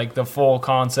out is like the full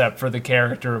concept for the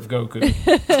character of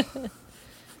Goku.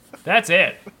 That's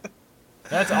it.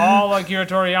 That's all Akira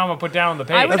Toriyama put down on the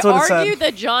page. I would That's what it argue said.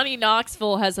 that Johnny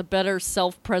Knoxville has a better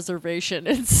self-preservation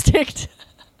instinct.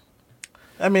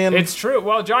 I mean, It's true.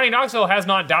 Well, Johnny Knoxville has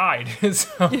not died. So.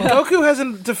 Goku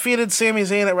hasn't defeated Sami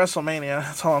Zayn at WrestleMania.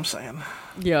 That's all I'm saying.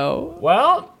 Yo.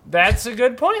 Well, that's a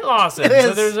good point, Lawson. It is.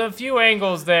 So there's a few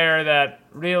angles there that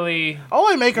really,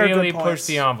 All I make are really good push points.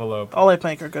 the envelope. All I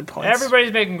make are good points.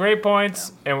 Everybody's making great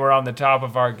points, and we're on the top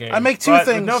of our game. I make two But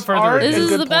with things. No further Art ado. This and is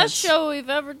good the best points. show we've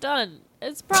ever done.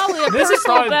 It's probably a This is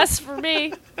personal probably- best for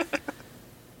me.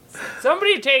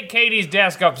 Somebody take Katie's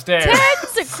desk upstairs.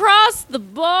 Tens across the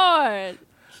board.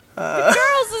 The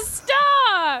girl's a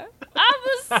star. I'm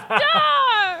a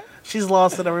star. She's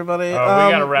lost it, everybody. we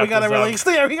gotta wrap We gotta this up.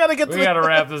 really, yeah, we gotta get to We gotta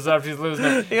wrap this up. She's losing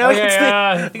it. You gotta,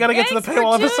 Okay, you gotta get to the Thanks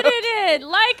paywall for episode. tuning in.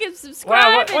 Like and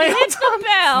subscribe Wait, and hit the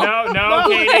bell. no,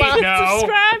 Katie, Like and no.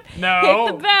 subscribe, No,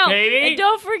 hit the bell. Katie. And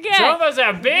don't forget, Some of us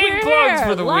have big we're plugs here.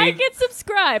 for the like week. and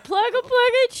subscribe. Plug and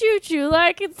choo choo.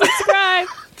 Like and subscribe.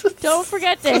 Don't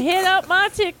forget to hit up my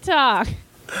TikTok.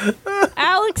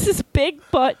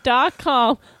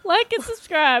 Alex'sBigButt.com. Like and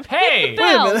subscribe. Hey! Hit the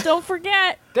Wait a bell. minute. Don't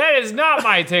forget. That is not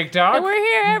my And TikTok. we're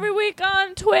here every week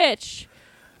on Twitch.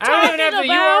 I don't even have the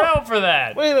talking about- URL for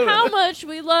that. Wait a minute. How much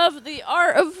we love the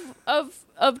art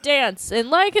of dance. And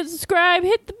like and subscribe.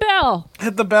 Hit the bell.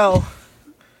 Hit the bell.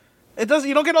 It doesn't.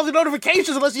 You don't get all the notifications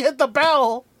unless you hit the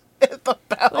bell. Hit the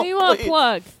bell. What do you want please.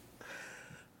 plug?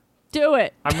 Do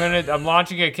it. I'm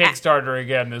launching a Kickstarter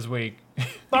again this week.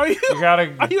 Are you? You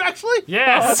gotta. Are you actually?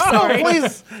 Yes. Oh,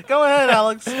 please go ahead,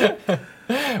 Alex.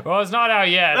 Well, it's not out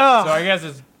yet, Oh. so I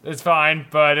guess it's fine.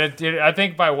 But I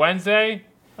think by Wednesday,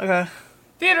 Okay.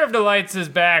 Theater of Delights is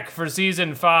back for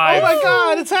season 5. Oh my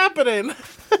God, it's happening.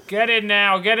 Get in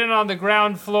now. Get in on the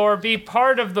ground floor. Be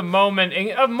part of the moment.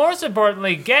 And most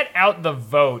importantly, get out the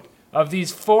vote of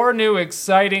these 4 new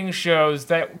exciting shows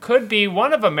that could be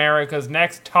one of America's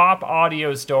next top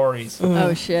audio stories.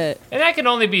 Oh shit. And that can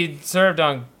only be served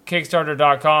on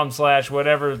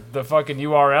Kickstarter.com/whatever the fucking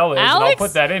URL is. And I'll Alex?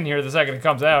 put that in here the second it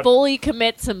comes out. Fully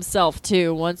commits himself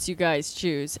to once you guys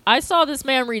choose. I saw this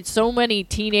man read so many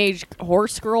teenage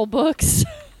horse girl books.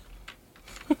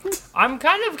 I'm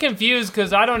kind of confused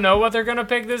because I don't know what they're going to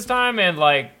pick this time. And,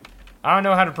 like, I don't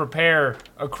know how to prepare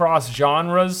across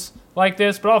genres like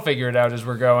this, but I'll figure it out as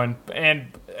we're going. And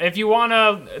if you want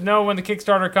to know when the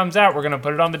Kickstarter comes out, we're going to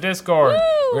put it on the Discord. Woo!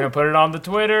 We're going to put it on the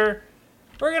Twitter.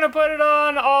 We're going to put it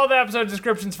on all the episode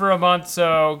descriptions for a month.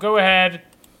 So go ahead,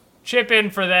 chip in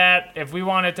for that if we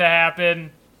want it to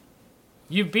happen.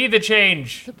 You be the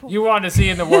change you want to see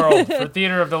in the world for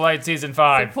Theater of the Light Season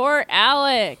 5. Support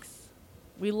Alex.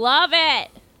 We love it.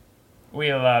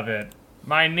 We love it.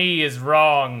 My knee is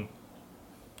wrong.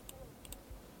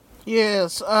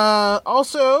 Yes.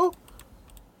 Also,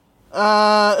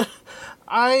 I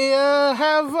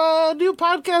have a new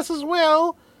podcast as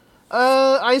well.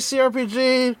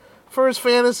 ICRPG First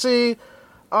Fantasy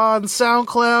on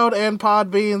SoundCloud and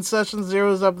Podbean. Session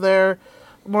 0 is up there.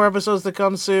 More episodes to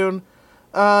come soon.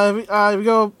 We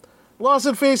go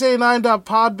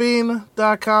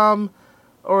lostandphoenix89.podbean.com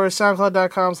or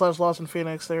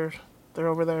soundcloud.com/lostandphoenix. They're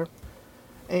over there.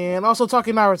 And also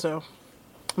Talking Naruto.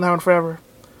 Now and forever.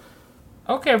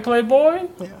 Okay, Playboy.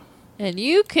 Yeah. And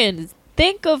you can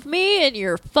think of me in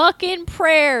your fucking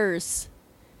prayers.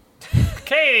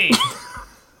 Katie!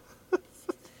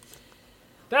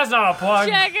 That's not a plug.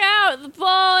 Check out the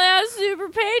Falling Out Super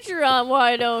Patreon.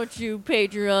 Why don't you?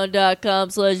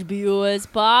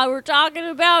 Patreon.com/BOSpod. We're talking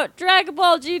about Dragon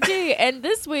Ball GT. And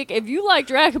this week, if you like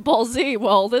Dragon Ball Z,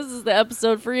 well, this is the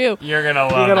episode for you. You're gonna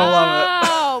love You're it. gonna love it.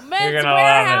 Oh, Men's gonna love it.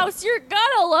 Warehouse. You're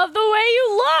gonna love the way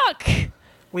you look.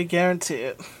 We guarantee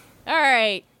it. All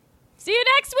right. See you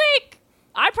next week.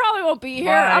 I probably won't be here.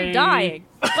 Bye. I'm dying.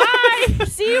 Bye.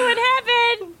 See you in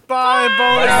heaven. Bye,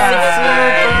 boys.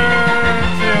 Bye. See you.